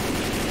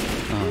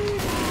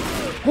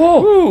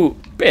 Whoa! Ooh,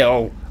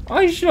 Bill!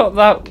 I shot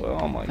that...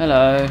 Oh my...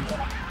 Hello.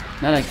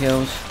 Now that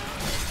kills.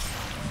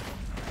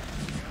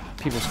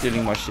 People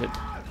stealing my shit.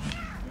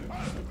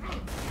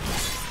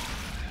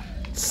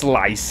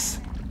 Slice.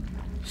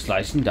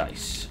 Slice and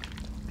dice.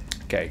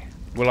 Okay.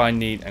 Will I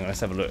need... Hang on, let's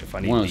have a look if I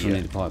need One of us the... will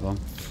need a pipe bomb.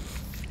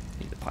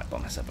 need the pipe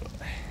bomb. Let's have a look.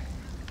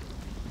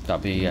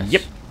 That'd be a yes.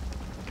 Yep.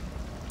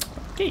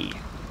 Okay.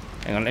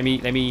 Hang on, let me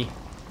get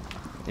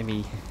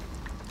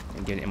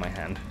it in my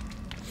hand.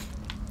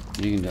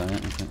 You can do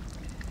it, okay.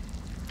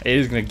 It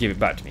is going to give it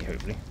back to me,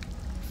 hopefully.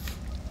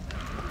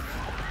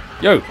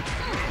 Yo!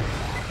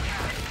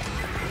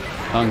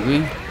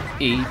 Hungry?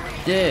 Eat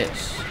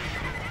this.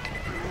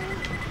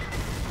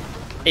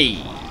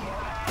 Hey!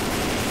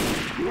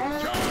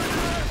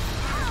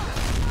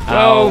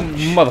 Oh,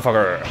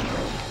 motherfucker!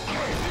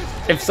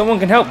 If someone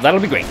can help, that'll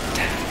be great.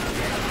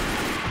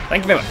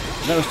 Thank you very much.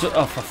 That was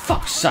oh, for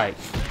fuck's sake.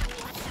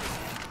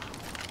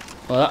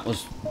 Well, that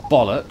was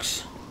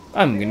bollocks.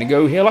 I'm gonna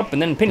go heal up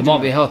and then pinch There him.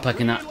 might be a health pack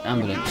in that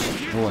ambulance.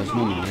 Always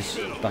normally is.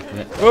 Back of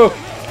it. Oh!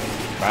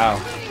 Wow.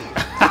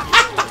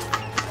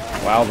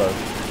 Wow, though.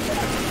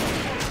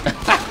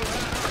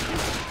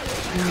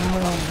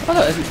 Oh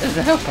look, there's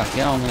a health pack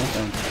here on there.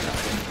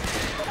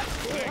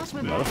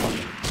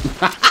 Motherfucker.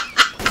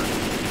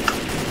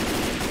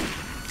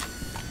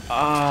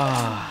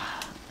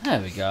 Ah,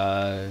 there we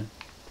go.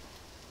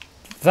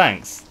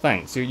 Thanks.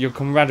 Your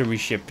camaraderie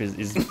ship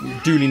is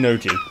duly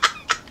noted.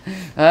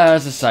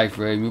 There's a safe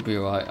room, you'll be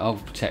alright. I'll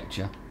protect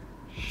you.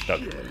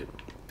 Stuck.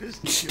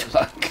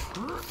 Stuck.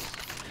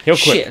 He'll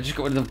Shit, quit. I just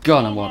got rid of the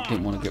gun I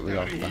didn't want to get rid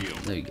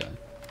of. There you go.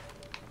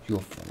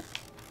 Your fault.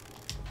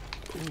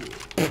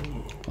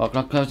 Oh, can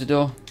I close the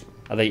door?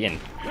 Are they in?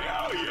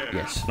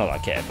 Yes. Not that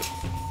I care, but...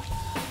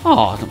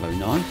 Oh, that's not very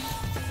nice.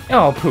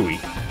 Oh, pooey.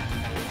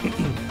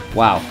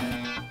 Wow.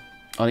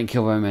 I didn't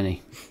kill very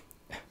many.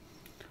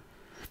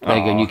 There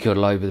you go, and you killed a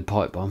load with a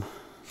pipe bomb.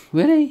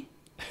 Really?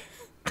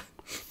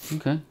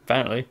 Okay.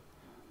 Apparently.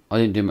 I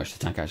didn't do much to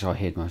tank actually, I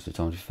hid most of the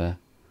time to be fair.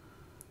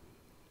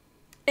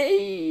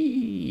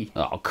 Hey!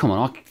 Oh, come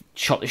on, I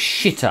shot the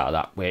shit out of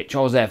that witch. I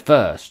was there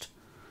first.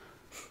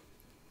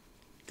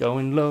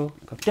 Going low,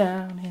 go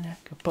down in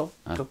Acapulco.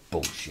 That's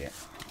bullshit.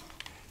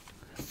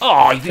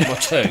 Oh, you think we're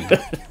two?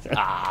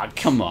 Ah,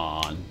 come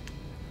on.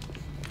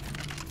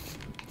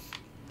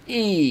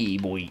 Hey,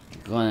 boy.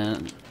 Go on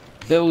then.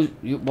 Bill,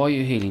 why are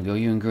you healing, Bill?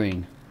 You in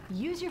green.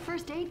 Use your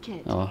first aid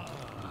kit. Oh,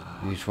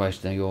 you just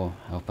wasted your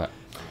health pack.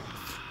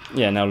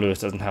 Yeah, now Lewis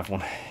doesn't have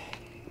one.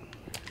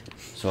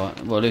 So,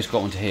 well, at least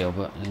got one to heal,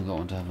 but I didn't got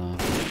one to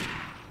have.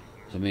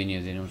 So me and you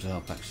didn't have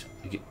health packs.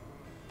 You get...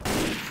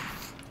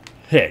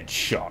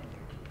 Headshot.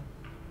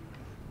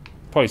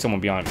 Probably someone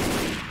behind me. I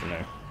don't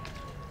know.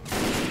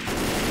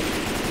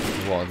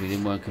 What if you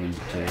didn't work coming to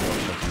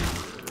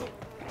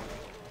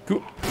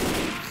Cool.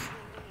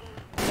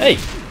 Hey!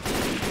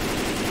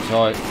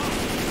 Sorry.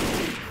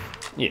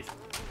 Yes.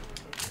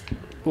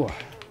 Ooh.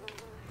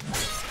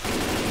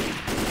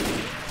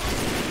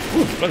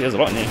 Ooh, bloody, there's a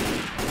lot in here.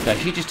 No,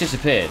 she just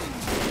disappeared.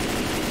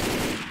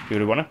 You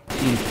would wanna?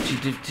 She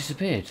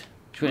disappeared.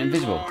 She went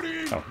invisible.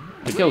 Oh.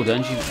 I killed her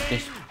and she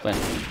just went.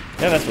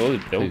 Yeah, that's all.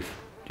 They'll Poof.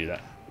 do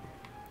that.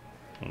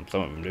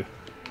 Some of them do.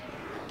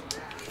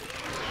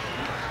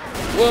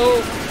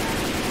 Whoa!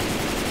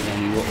 Yeah,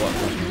 you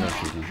what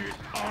shooting?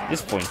 At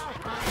this point,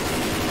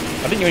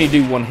 I think you only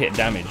do one hit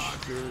damage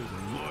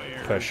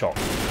per shot.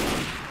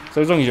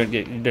 So as long as you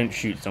don't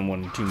shoot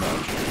someone too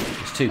much.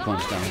 It's 2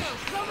 points damage.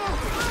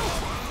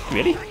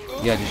 Really?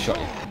 Yeah, I just shot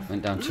you.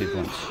 Went down 2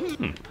 points.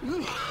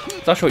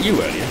 So I shot you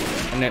earlier,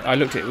 and then I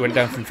looked at it, went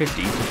down from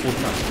 50 to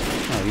 49.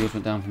 Oh, yours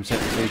went down from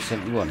 73 to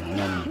 71, and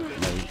then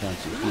no, you down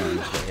to 69 and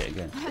just got hit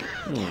again.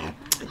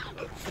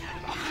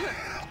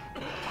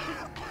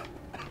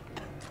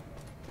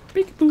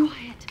 Big boo.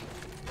 Quiet.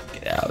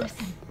 Get out of there.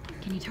 Listen,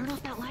 can you turn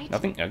off that light?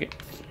 Nothing? Okay.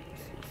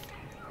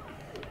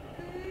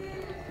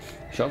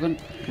 Shotgun?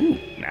 Ooh,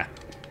 nah.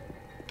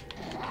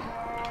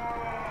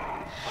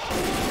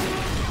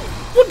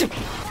 What the...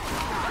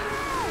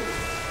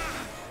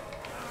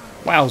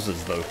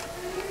 Wowzers, though.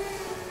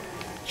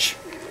 Shh.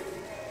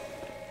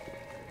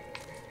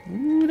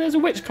 Ooh, there's a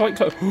witch quite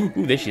close. Ooh,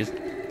 there she is.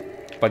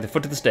 By the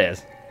foot of the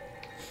stairs.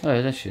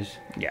 Oh, there she is.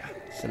 Yeah.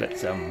 So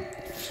let's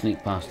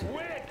Sneak past her.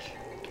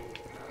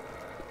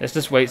 let's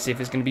just wait, see if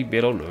it's gonna be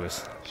Bill or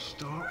Lewis.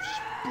 Stop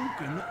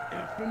spooking the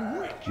effing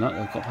witch. No,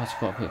 they've got past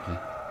her quite quickly.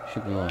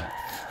 Should be alright.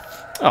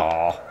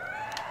 Aww.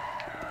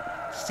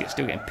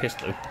 Still getting pissed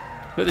though.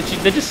 Look,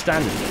 they're just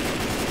standing there.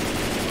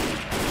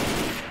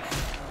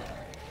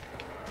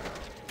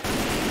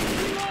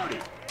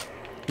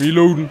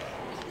 Reloading.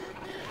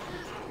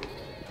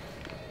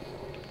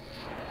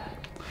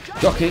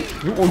 Jockey!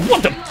 Oh,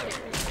 what the?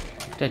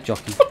 Dead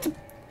jockey. What the?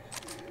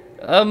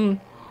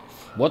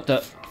 What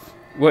the?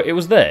 Well, it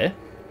was there.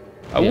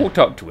 I Yeah. walked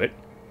up to it.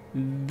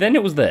 Then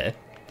it was there.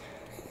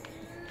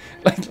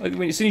 Like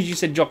when, as soon as you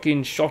said jockey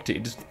and shot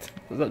it, just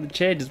like the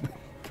chair just.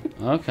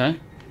 Okay.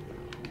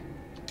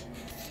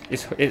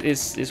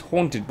 It's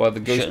haunted by the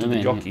ghost Shut of them the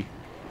in, jockey.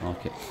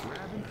 Okay.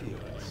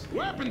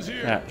 Weapons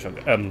here. Ah,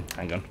 shotgun.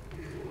 Handgun.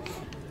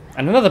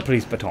 And another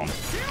police baton.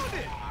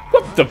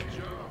 What the?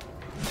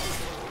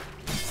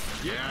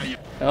 Yeah, you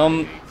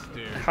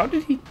How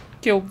did he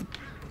kill the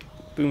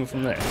boomer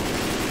from there?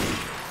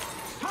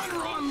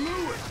 Hunter on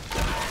Lewis.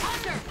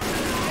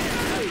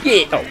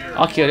 Yeah.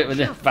 Oh, I killed it with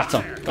the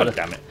baton. God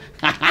damn it!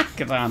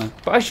 Katana.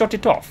 But I shot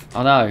it off.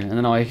 I know, and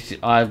then I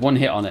had one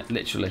hit on it,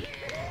 literally.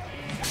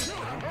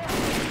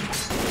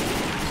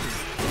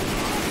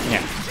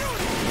 Yeah.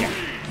 Yeah.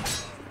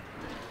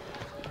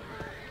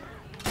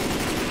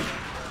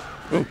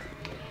 Oh.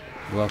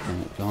 You're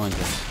welcome. Behind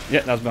you.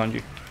 Yeah, that's behind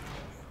you.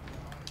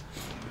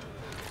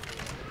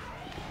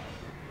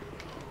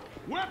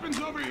 Weapons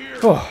over here.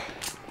 Oh.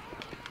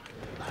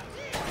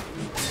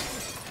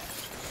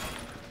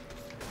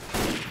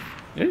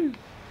 Yeah.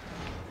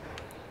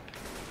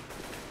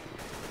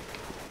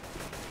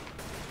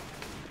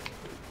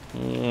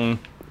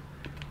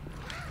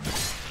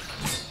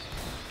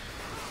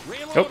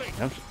 Oh,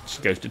 no, it's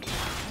ghosted.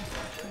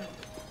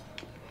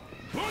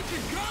 Bunch of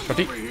guns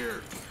Shotty. over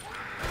here.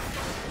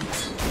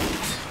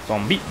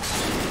 Zombie.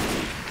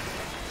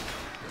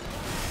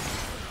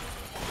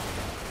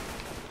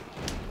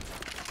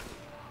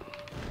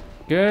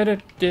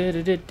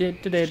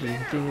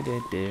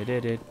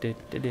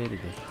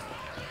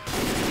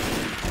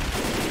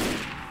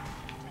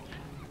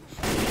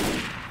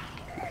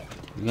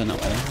 You're going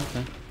that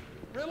way, okay.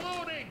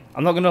 Reloading.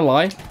 I'm not gonna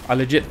lie, I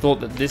legit thought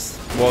that this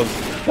was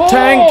Oh!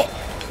 tank.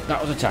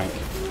 That was a tank.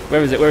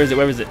 Where is it? Where is it?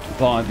 Where is it?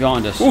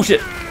 Behind us. Oh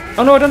shit!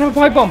 Oh no, I don't have a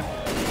pipe bomb.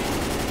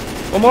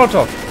 Or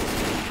Molotov.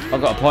 I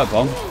got a pipe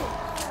bomb.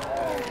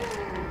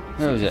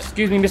 Where is it?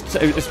 Excuse me, Mister.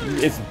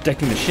 It's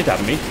decking the shit out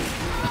of me.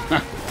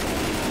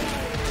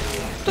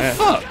 What the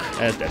fuck?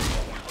 It's dead.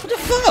 What the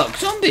fuck?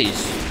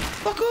 Zombies!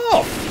 Fuck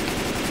off!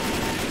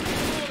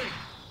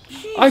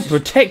 I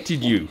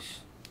protected you.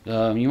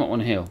 You might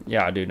want to heal.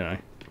 Yeah, I do know. Do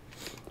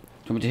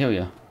you want me to heal you?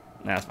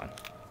 Nah, that's fine.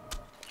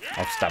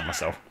 I'll stab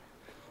myself.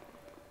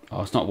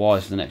 Oh, it's not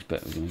wise for the next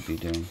bit we're going to be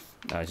doing.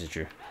 No, this is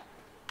true.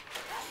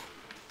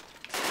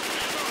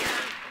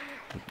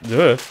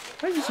 Ugh.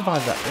 How did you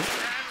survive that bit?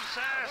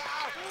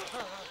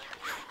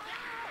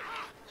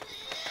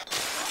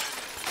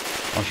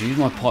 I should use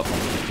my pipe bomb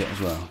for this bit as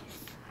well.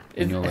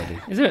 When you're ready.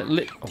 Is there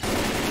is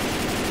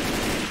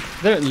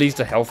there at least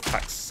a health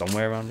pack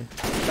somewhere around here?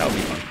 That would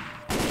be fun.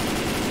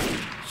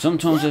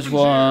 Sometimes there's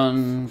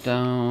one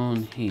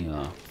down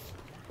here.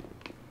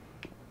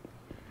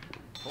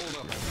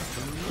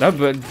 No,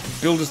 but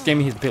Bill just gave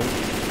me his bill.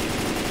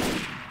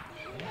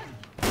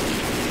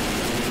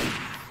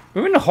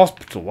 We're in a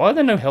hospital. Why are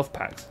there no health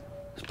packs?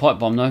 It's a pipe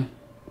bomb though.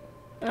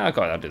 Ah,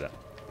 okay, I'll do that.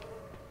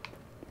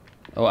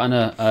 Oh, and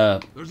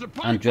There's a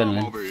pipe bomb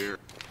over here.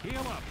 Heal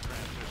up.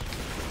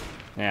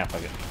 Yeah,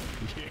 fuck it.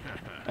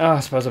 Oh, I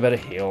suppose I better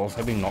heal. I was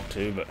hoping not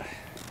to, but...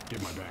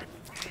 Get my back.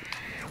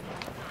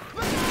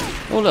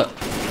 oh look,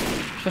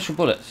 special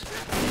bullets.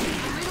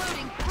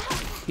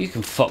 You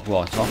can fuck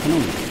right off. I know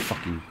you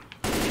fucking.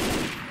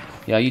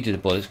 Yeah, you do the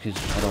bullets because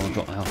I don't want to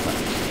drop my health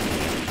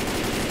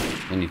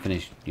back. When you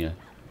finish, you know,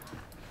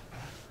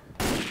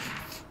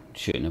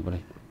 shooting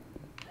everybody.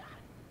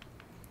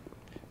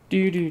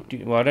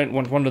 Well, I don't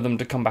want one of them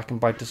to come back and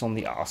bite us on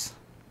the arse.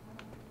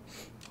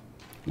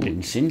 Ooh,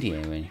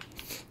 incendiary.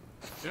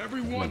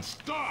 Everyone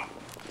stop.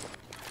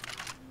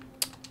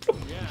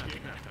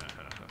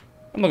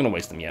 I'm not going to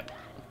waste them yet.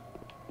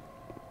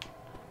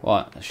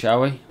 Right,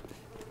 shall we?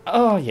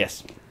 Oh,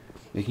 yes.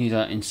 We can use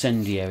our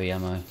incendiary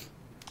ammo.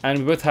 And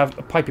we both have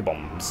pipey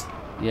bombs.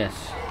 Yes.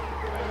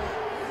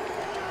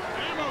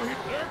 Ammo here.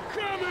 They're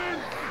coming.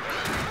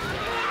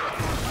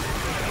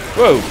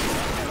 Whoa!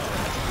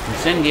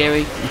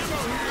 Incendiary.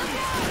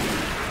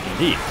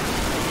 Indeed.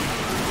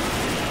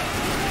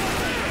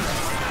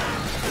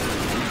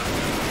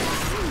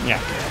 Yeah.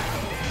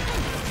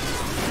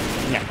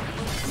 Yeah.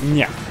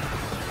 Yeah.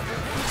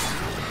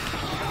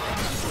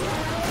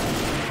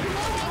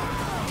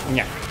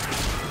 Yeah.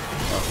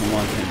 That's from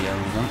one incendiary,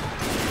 right?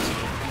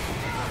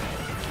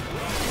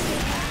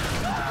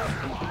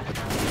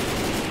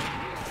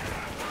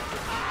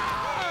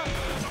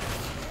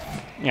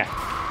 Yeah.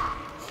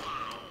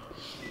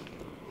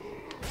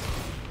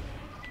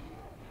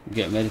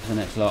 Getting ready for the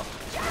next lot.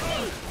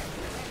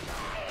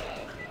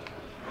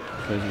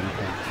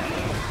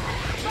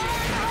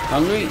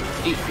 Hungry?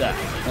 Eat that.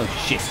 Oh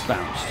shit,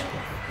 bounced.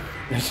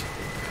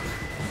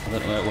 I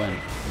don't know where it went.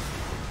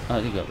 Oh,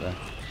 it did go up there.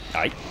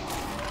 Aye.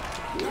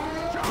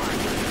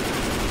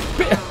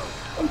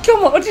 Oh,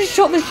 come on, I just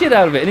shot the shit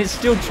out of it and it's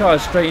still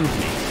charged straight into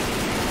me.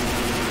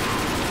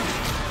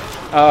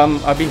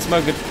 I've been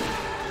smoking.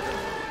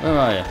 Where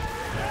are you?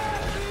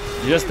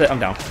 Just there, I'm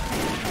down.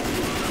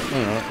 Oh,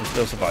 no, I'm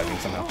still surviving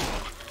somehow.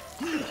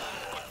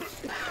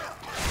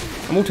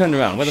 I'm all turned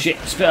around. Where the Shit,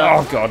 f- spit Oh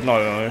out. god, no,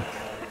 no, no.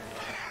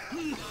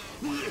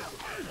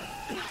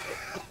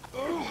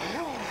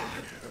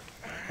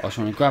 I just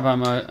want to grab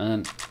ammo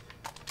and then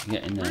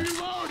get in there.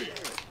 Reloading.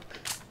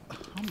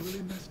 I'm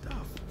really messed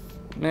up.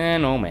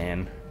 Man, oh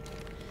man.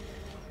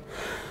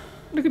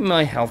 Look at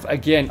my health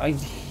again. I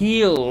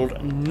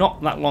healed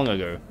not that long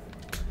ago.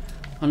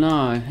 Oh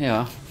no,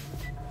 yeah.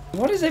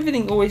 Why does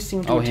everything always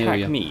seem to I'll heal attack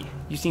you. me?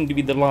 You seem to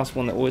be the last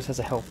one that always has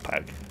a health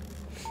pack.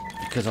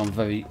 Because I'm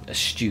very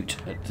astute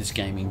at this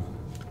gaming.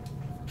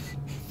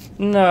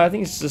 No, I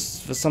think it's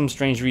just for some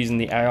strange reason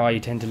the AI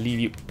tend to leave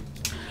you.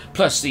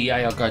 Plus the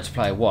AI guide to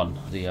player 1,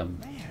 the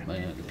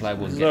player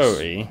 1 gets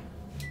Zoe,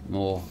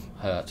 more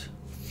hurt.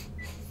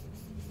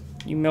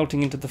 you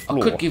melting into the I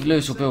floor. could give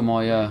Lewis or Bill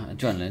my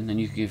adrenaline, and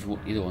you could give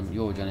either one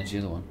your adrenaline to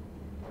the other one.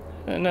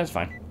 No, it's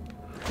fine.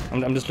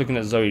 I'm just looking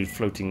at Zoe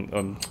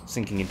floating,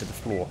 sinking into the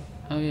floor.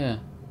 Oh yeah.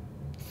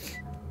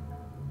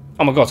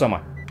 Oh my god, so am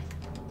I.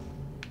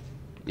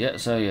 Yeah,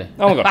 so yeah.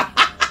 Oh my god.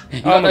 You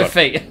Oh got my no god.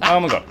 feet. Oh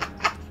my god.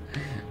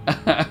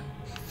 How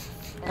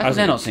come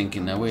they're not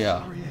sinking though? We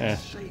are. Yeah.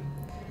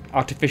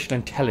 Artificial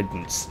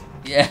intelligence.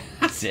 Yeah,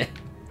 that's it.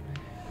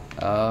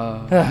 Okay.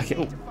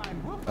 Oh,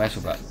 That's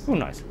all right. oh,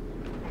 nice.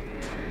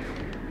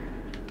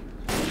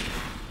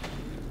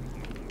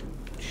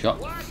 Shot.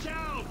 Watch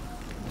out.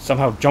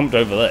 Somehow jumped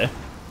over there.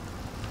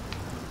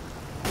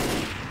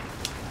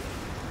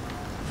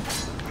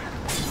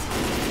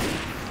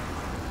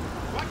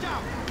 Watch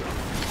out.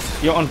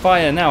 You're on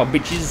fire now,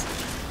 bitches.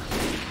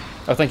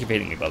 Oh, thank you for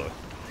hitting me, by the way.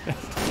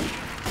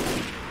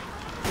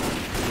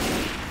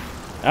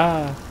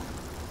 Ah.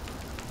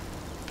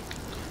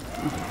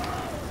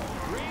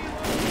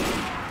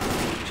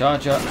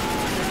 Charger.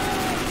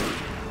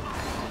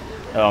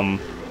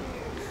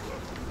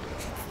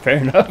 Fair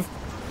enough.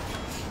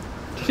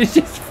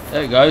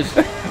 There it goes.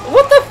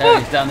 What the There,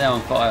 fuck? he's down there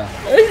on fire.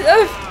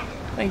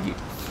 Thank you.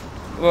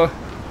 Well,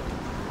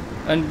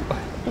 and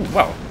oh,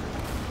 wow.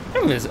 I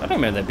don't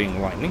remember there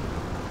being lightning.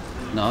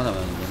 No, I don't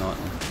remember the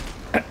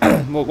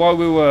lightning. Well, while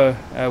we were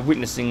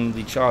witnessing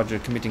the charger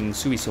committing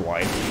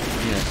suicide,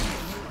 Yes,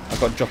 I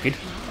got jockeyed.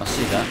 I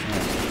see that.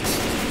 Yes.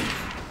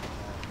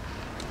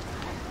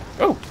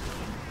 Oh!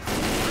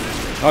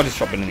 I just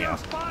shot him in the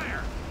ass.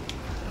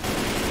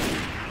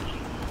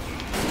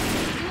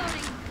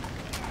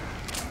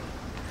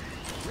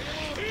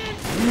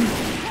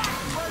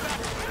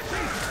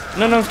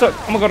 No, I'm stuck.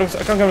 Oh my god, I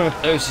can't go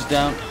over. Lewis is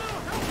down.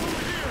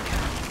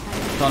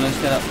 Come on,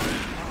 Lewis, get up.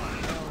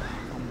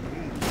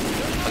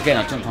 Again,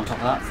 I jumped on top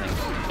of that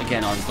thing.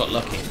 Again, I got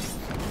lucky.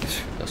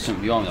 There's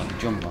something behind me I could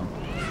jump on.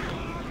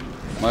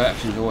 My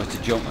reaction is always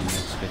to jump and then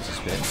spit to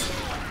spit.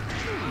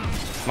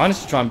 Mine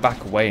is to try and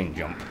back away and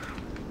jump.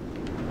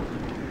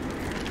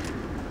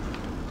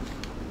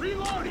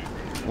 Reloading.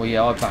 Well,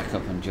 yeah, I back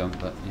up and jump,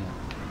 but yeah.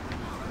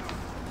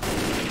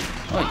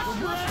 Oi,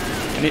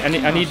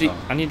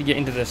 I need to get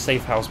into the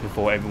safe house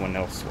before everyone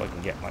else, so I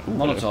can get my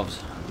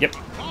Molotovs. Yep.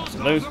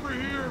 Some of those. Over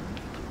here.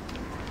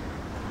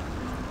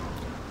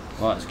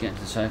 Right, let's get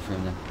into the safe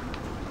room then.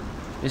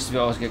 This is where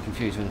I always get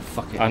confused where the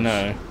fuck it is. I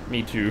know.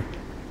 Me too.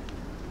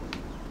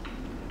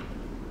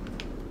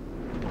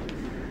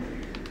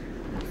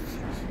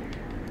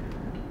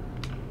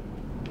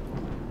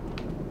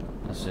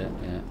 That's it,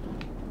 yeah.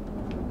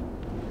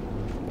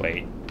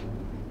 Wait.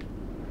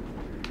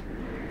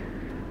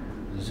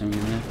 Is there something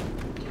in there?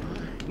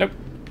 Nope.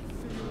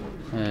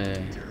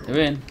 Hey, they're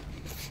in.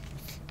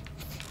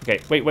 Okay.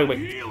 Wait.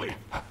 Healing.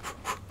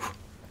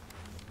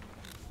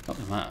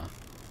 Doesn't matter.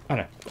 Oh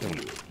no.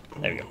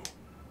 There we go.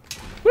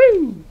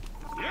 Woo!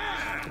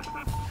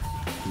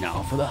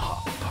 Now for the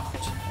hard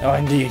part. Oh,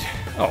 indeed.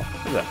 Oh,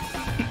 look at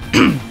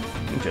that.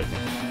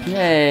 Interesting.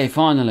 Yay,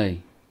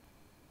 finally.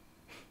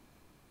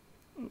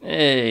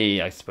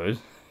 Hey, I suppose.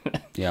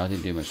 Yeah, I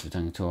didn't do much for the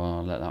tank at all.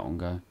 I'll let that one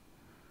go.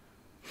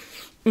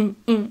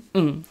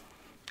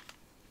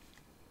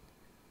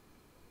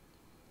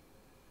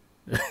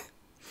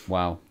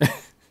 Wow.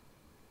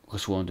 I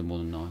swore under more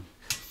than 9.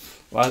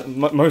 Well,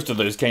 most of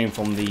those came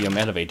from the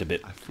elevator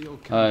bit. I feel Oh,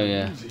 kinda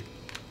yeah. woozy.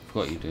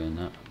 Forgot you doing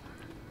that.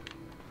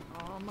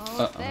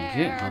 Almost Thank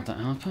you. Have that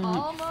happen.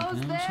 Almost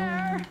Fucking there.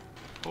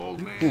 asshole.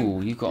 Old man.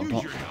 Ooh, you got a use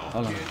block. your health,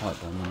 I'll have a kid.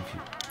 pipe bomb then if you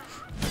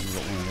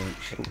got one of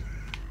those.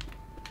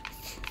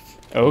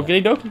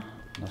 Okay, dokie.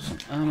 That's some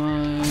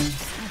ammo.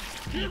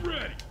 Get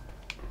ready.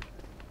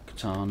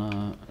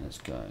 Katana. Let's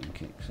go and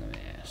kick some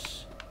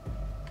ass.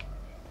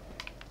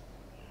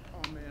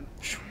 Oh man.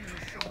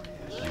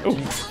 Oh,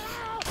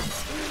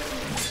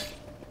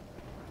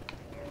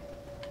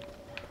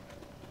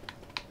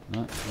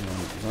 No,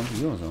 zombie,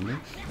 you're a zombie.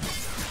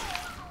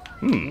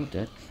 You're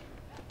dead.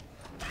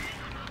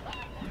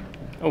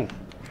 oh.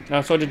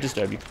 No, sorry to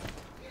disturb you.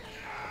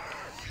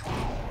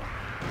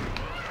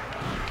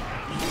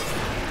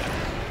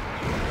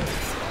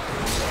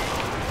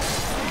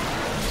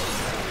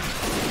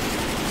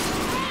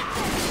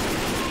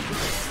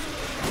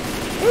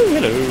 Oh,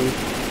 hello.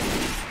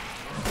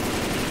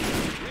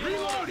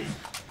 Reloading.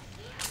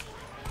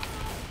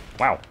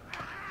 Wow.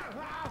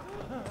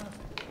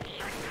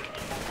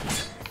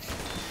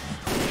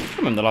 I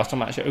remember the last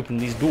time I actually opened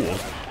these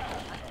doors.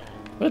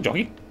 What a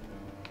jockey.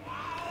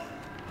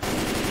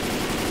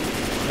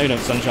 No, you don't,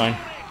 sunshine.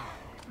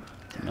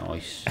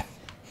 Nice.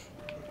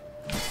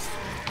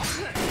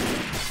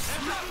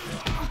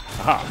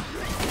 Aha.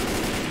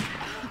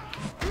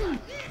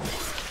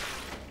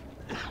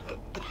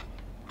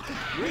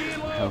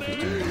 Health is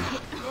doing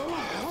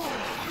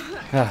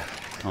Ah,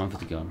 time for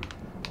the gun.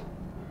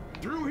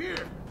 Through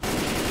here.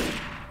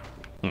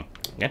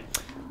 yeah.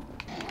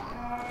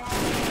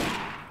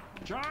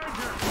 Charger.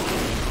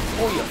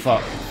 Oh, you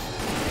fuck.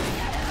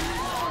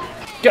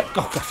 Get,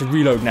 oh, I have to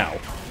reload now.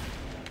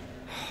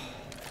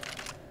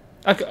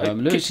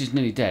 Lewis is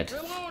nearly dead.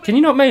 Can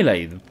you not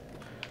melee the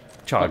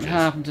What charges?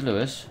 happened to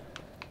Lewis?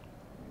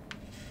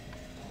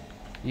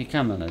 You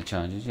can melee the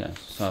charges, yes.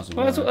 As far as I'm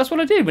Well, aware. that's what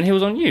I did when he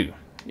was on you.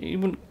 He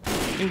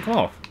didn't come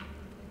off.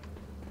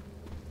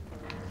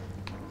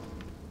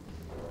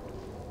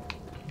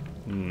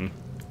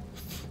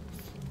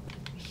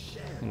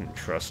 I don't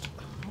trust.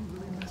 I'm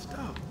really messed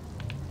up.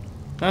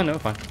 Oh, no,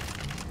 fine.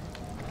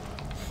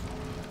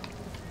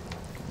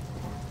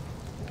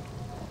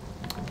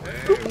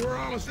 Hey, we're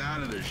almost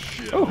out of this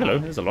shit. Oh, hello.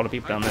 There's a lot of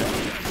people down there.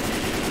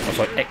 Oh,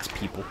 sorry,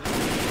 ex-people.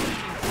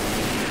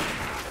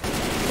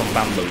 Some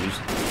bambos.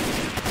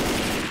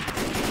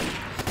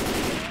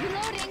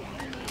 Reloading.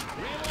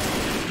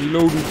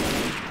 Reloading.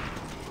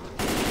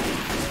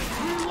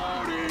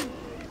 Reloading.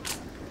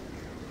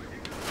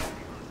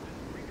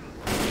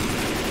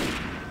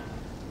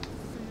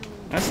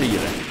 I see you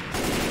there.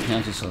 Yeah,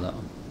 I just saw that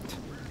one.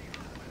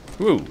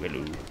 Whoa,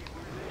 hello.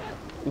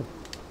 Ooh.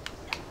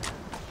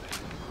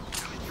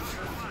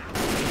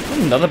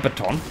 Another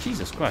baton?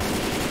 Jesus Christ.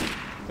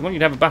 They want you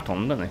to have a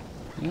baton, don't they?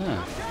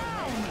 Yeah.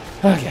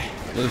 Okay.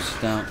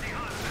 Loose down.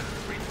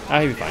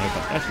 Ah, he'll be fine, he'll be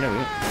fine. Actually, no,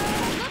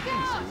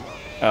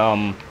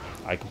 we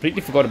I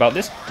completely forgot about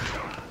this.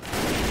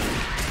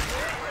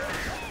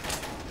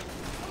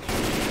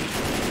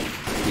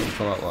 You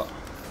forgot what?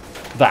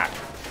 That.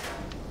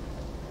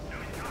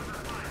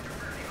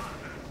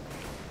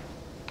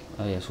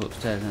 Oh yeah, it's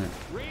upstairs, isn't it?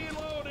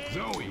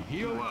 Zoe,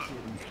 heal up.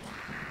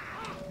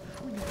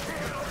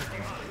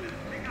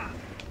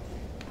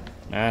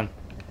 Man,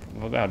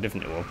 look how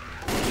different it was.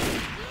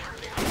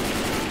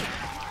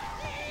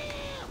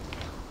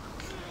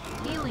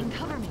 Healing,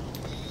 cover me.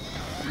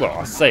 Well,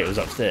 I say it was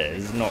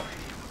upstairs, not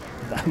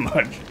that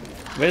much.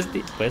 Where's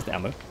the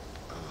ammo?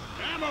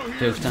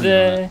 Bill's standing on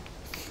There.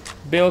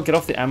 Bill, get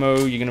off the ammo,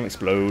 you're gonna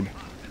explode.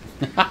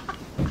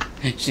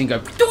 it. She can go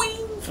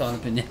doing, flying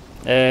up in there.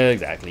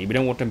 Exactly, we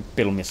don't want a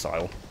Bill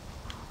missile.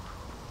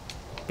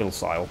 Bill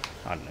sile,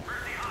 I don't know.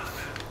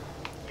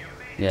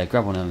 Yeah,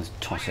 grab one and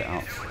toss it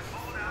out.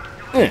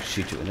 Yeah.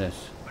 Shoot it with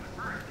this.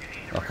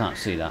 I can't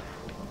see that.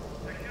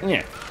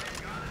 Yeah.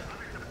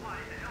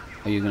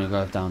 Are you going to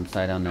go down,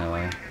 stay down there,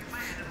 are you?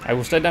 I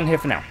will stay down here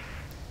for now.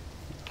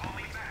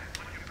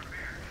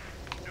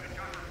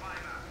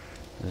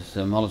 There's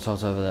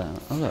Molotovs over there.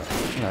 Oh look,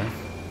 hello.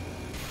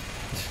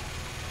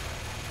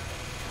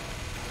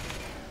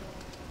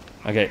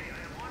 Okay.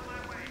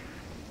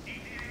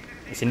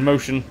 It's in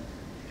motion.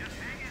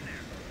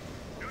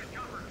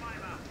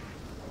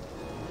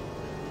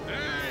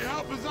 Hey,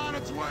 help is on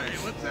its way.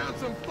 Let's have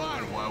some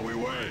fun while we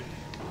wait.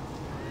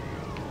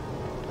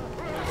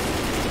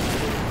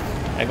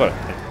 I got it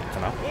for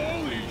now.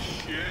 Holy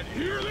shit,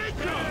 here they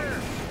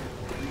come!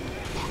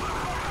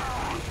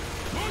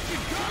 Bunch of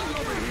guns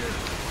over here!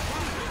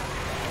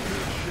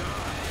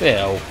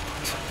 Bill.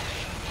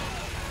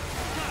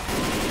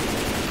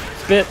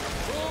 Spit.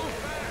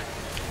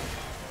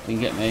 You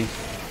can get me.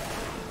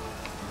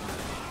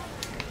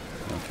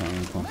 Okay,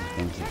 I'm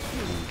consequences.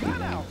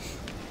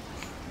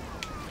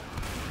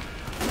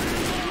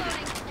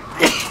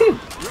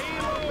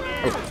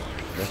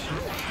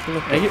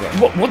 Hey,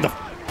 what the?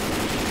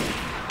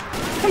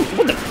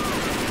 What the?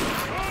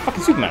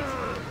 Fucking Superman.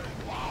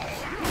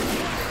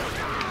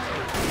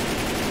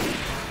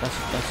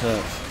 That's a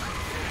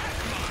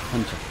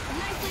hunter.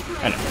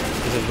 I know.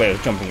 This is his way of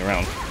jumping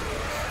around.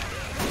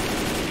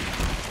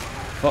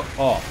 Fuck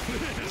off.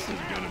 This is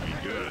gonna be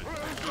good.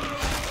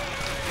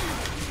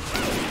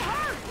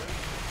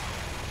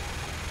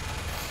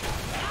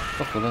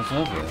 Fuck all that's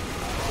over there.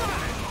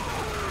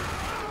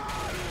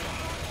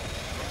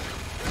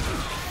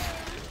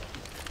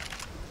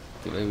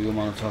 Get rid of your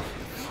Molotov.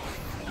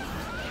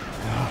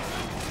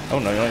 Oh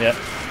no, not yet.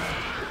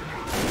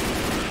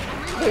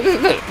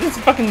 Look, this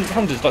fucking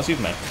hunter's like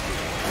Superman.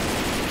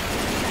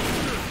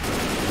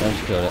 I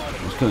just killed it.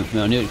 It was coming from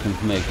me. I knew it would come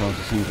from me because I was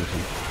a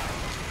singleton.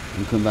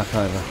 I'm coming back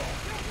over.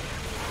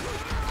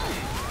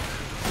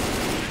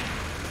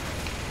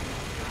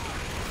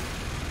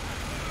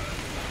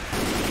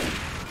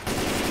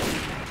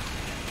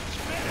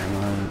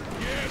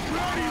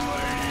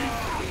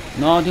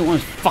 No, I didn't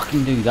want to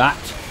fucking do that.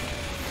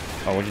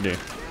 Oh, what'd you do?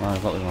 Well, I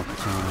got with my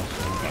katana.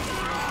 So.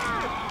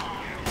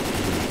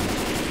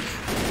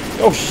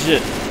 Oh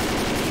shit!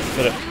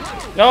 Got it.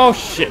 Oh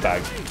shit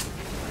bag.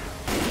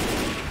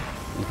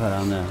 You put it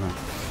down there, huh?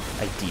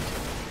 I did.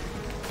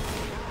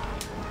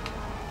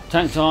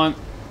 Tank time.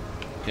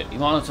 Get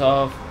your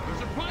Molotov.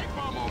 There's a pipe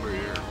bomb over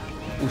here.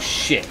 Oh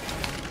shit.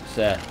 It's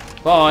there.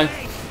 Bye.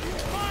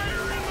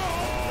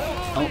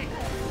 Oh,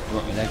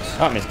 got my legs.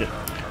 I missed it.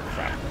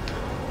 Crap.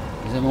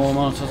 Is there more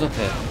Molotovs up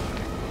here?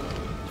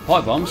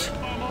 Pipe bombs?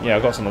 Yeah, I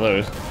got some of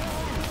those.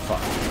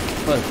 Fuck.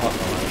 Where the pipe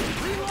bomb?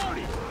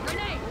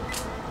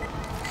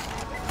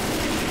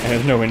 And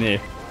there's nowhere near.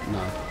 No,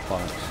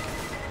 bollocks.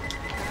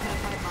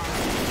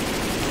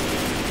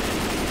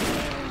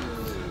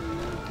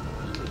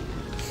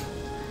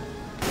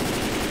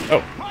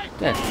 Oh,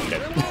 Dead.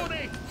 dead.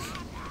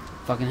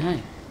 Fucking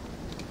hey.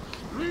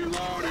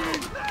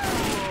 Reloading.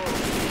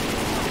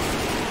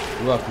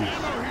 You're welcome.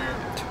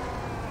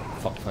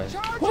 Fuck face.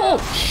 Oh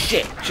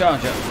shit!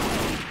 Charger.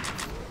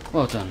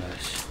 Well done,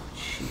 Lewis.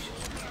 Jesus.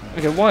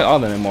 Okay, why are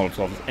there no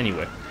Molotovs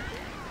anyway?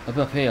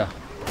 Up here.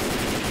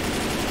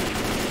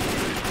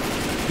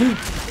 Can't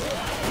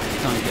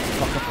get the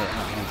fuck up there.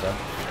 Oh,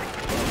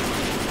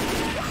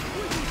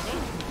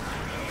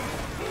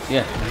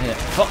 yeah, they're here.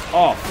 Fuck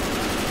off!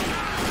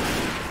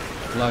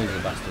 Loads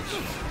of bastards.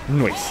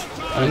 Nice.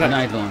 And a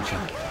grenade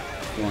launcher.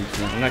 You want to?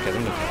 In that case,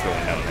 I'm just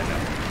throwing down there now.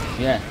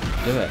 Yeah,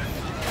 do it.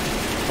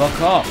 Fuck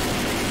off!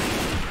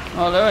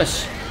 Oh,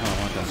 Lewis! Oh,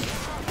 my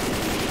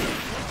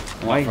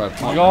god.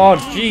 My god,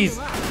 jeez!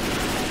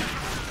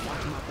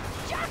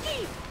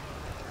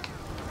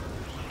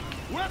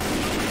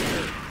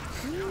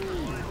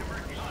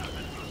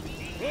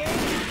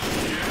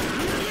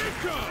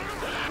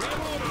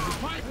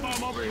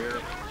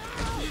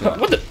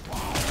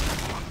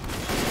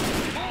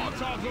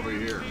 Molotovs over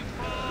here.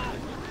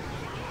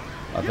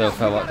 My bill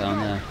fell right down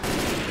there.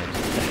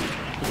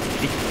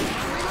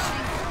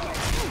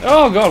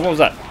 Oh god, what was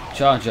that?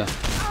 Charger.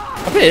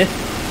 Up here? You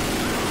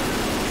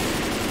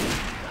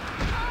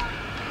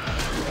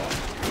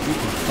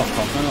can fuck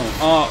off. No, no.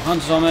 Oh,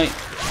 Hunter's on me.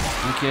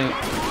 Thank you.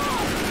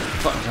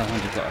 Fuck that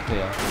Hunter got up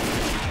here.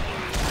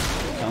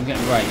 So I'm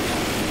getting raped.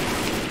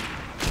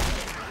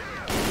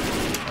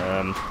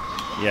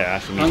 Yeah,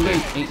 actually, me Hungry?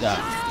 too. Eat that.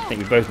 I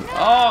think we both.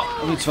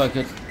 Oh, I need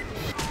smoking.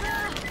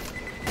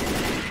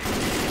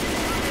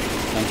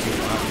 Thank you.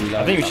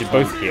 I think we should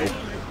both heal.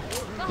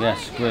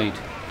 Yes, agreed.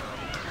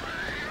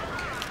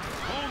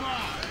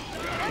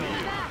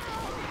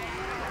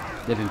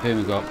 Living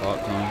Puma got part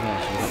time,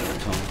 yeah, so we got that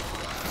time.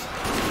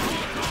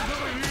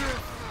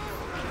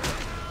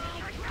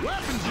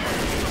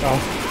 Oh.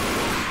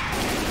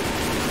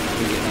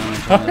 We get down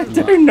and try I and open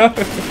don't know. up.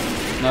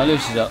 No,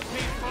 Lucy's up.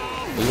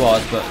 He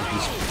was, but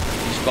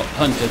he's got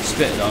punted,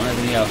 spitted on,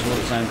 everything else all at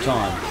the same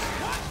time.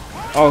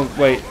 Oh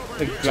wait,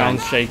 the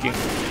ground's shaking.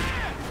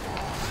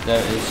 There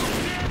it is.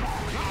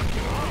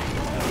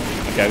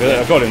 Okay, I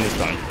got him this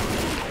time.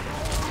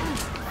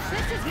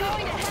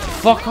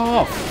 Fuck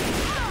off!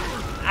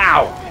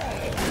 Ow!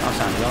 That's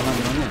Andy, I'll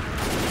land on you.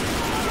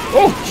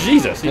 Oh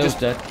Jesus! He Bill's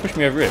just dead. pushed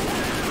me over it.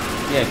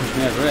 Yeah, push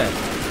me over here.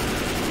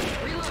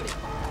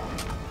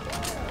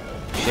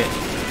 Shit.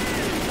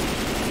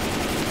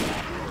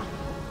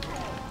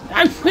 No!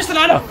 Mr.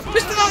 Ladder!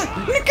 Mr.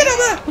 Ladder! Get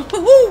over there!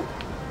 Woohoo!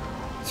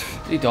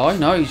 Did he die?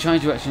 No, he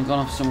changed direction and gone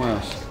off somewhere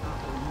else.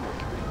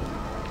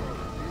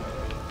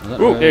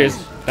 Oh, there he is.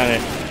 Down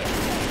here.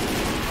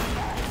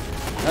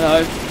 Hello.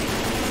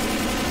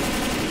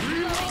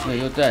 No,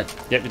 you're dead.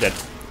 Yep, you're dead.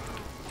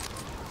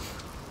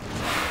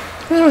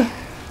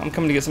 I'm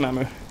coming to get some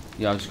ammo.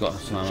 Yeah, I've just got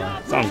some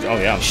ammo. Sounds. Oh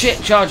yeah.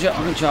 Shit, charger!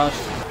 I'm in charge.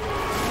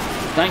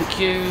 Thank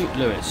you,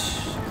 Lewis.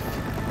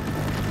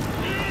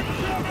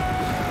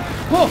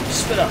 Whoa,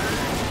 spit up.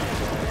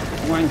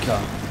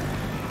 Wanker.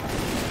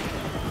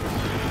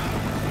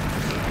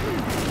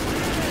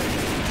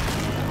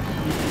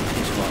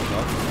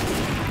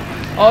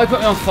 Oh, he put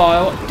me on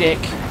fire, what a dick.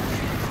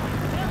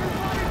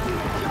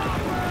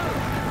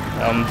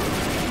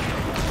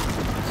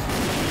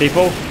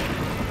 People.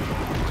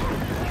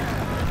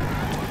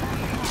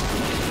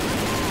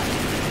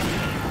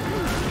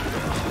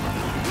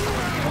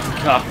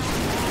 Car.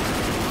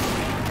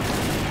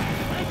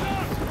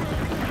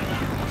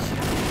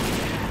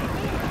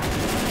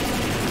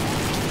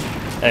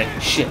 Hey.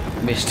 Shit,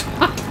 missed.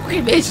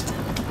 Fucking missed.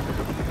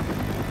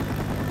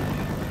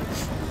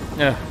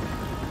 Yeah.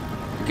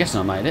 I'm guessing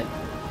I made it.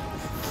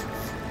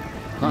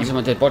 Can't see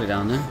my dead body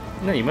down there.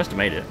 No, you must have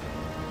made it.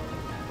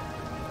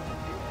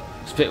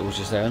 Spit was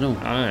just there and all.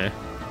 I don't know.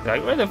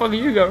 Like, where the fuck are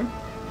you going?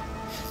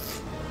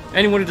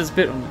 Anyone who does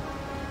spit on you.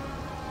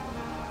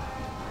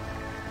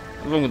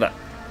 What's wrong with that?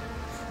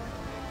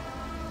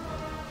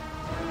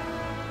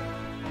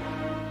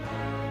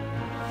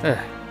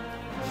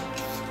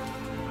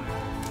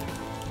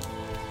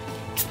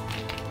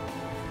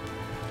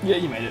 Yeah,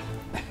 you made it.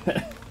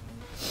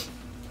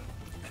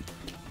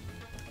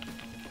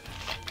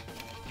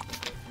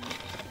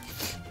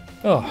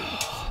 Oh.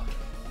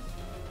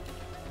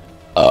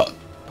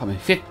 Probably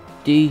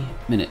 50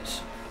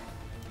 minutes.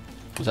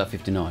 Was that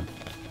 59?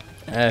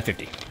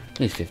 50. At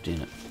least 50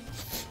 in it.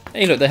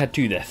 Hey, look, they had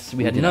 2 deaths.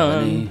 We had Didn't have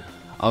none. any.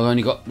 I've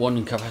only got 1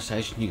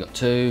 incapacitation, you got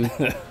 2.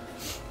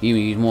 You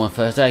used more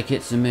first aid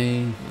kits than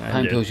me.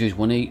 Pain pills used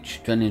 1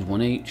 each. Adrenaline's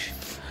 1 each.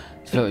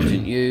 Floaters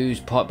didn't use.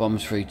 Pipe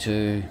bombs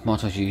 3-2.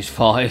 Mortars used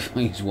 5. I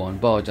used 1.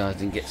 Bar jars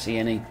didn't get see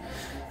any.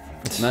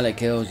 Melee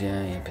kills,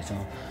 yeah, bit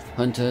on.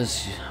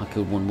 Hunters, I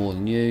killed 1 more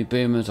than you.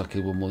 Boomers, I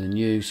killed 1 more than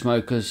you.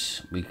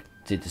 Smokers, we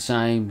did the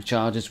same.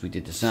 Chargers, we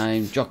did the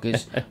same.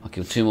 Jockeys, I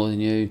killed 2 more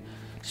than you.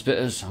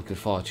 Spitters, I killed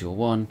 5, 2 or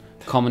 1.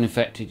 Common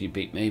infected, you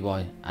beat me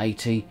by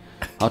 80.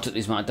 I took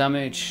this amount of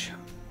damage.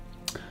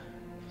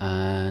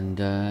 And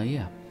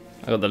yeah.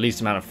 I got the least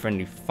amount of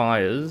friendly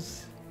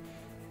fires.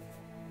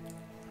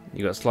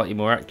 You got slightly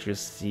more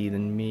accuracy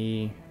than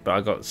me, but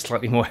I got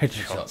slightly more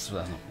headshots. Shots,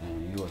 that's not,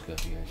 you always go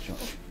for your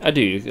headshots. I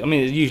do. I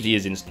mean, it usually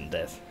is instant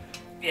death.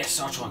 Yes,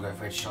 I'll try and go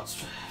for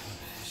headshots.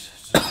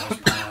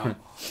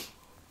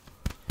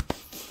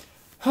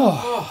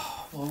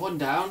 Oh, well, 1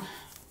 down.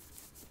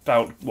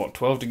 About what,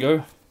 12 to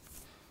go?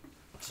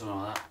 Something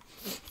like that.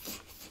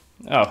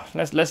 Oh,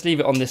 let's leave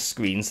it on this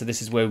screen. So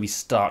this is where we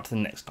start the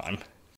next time.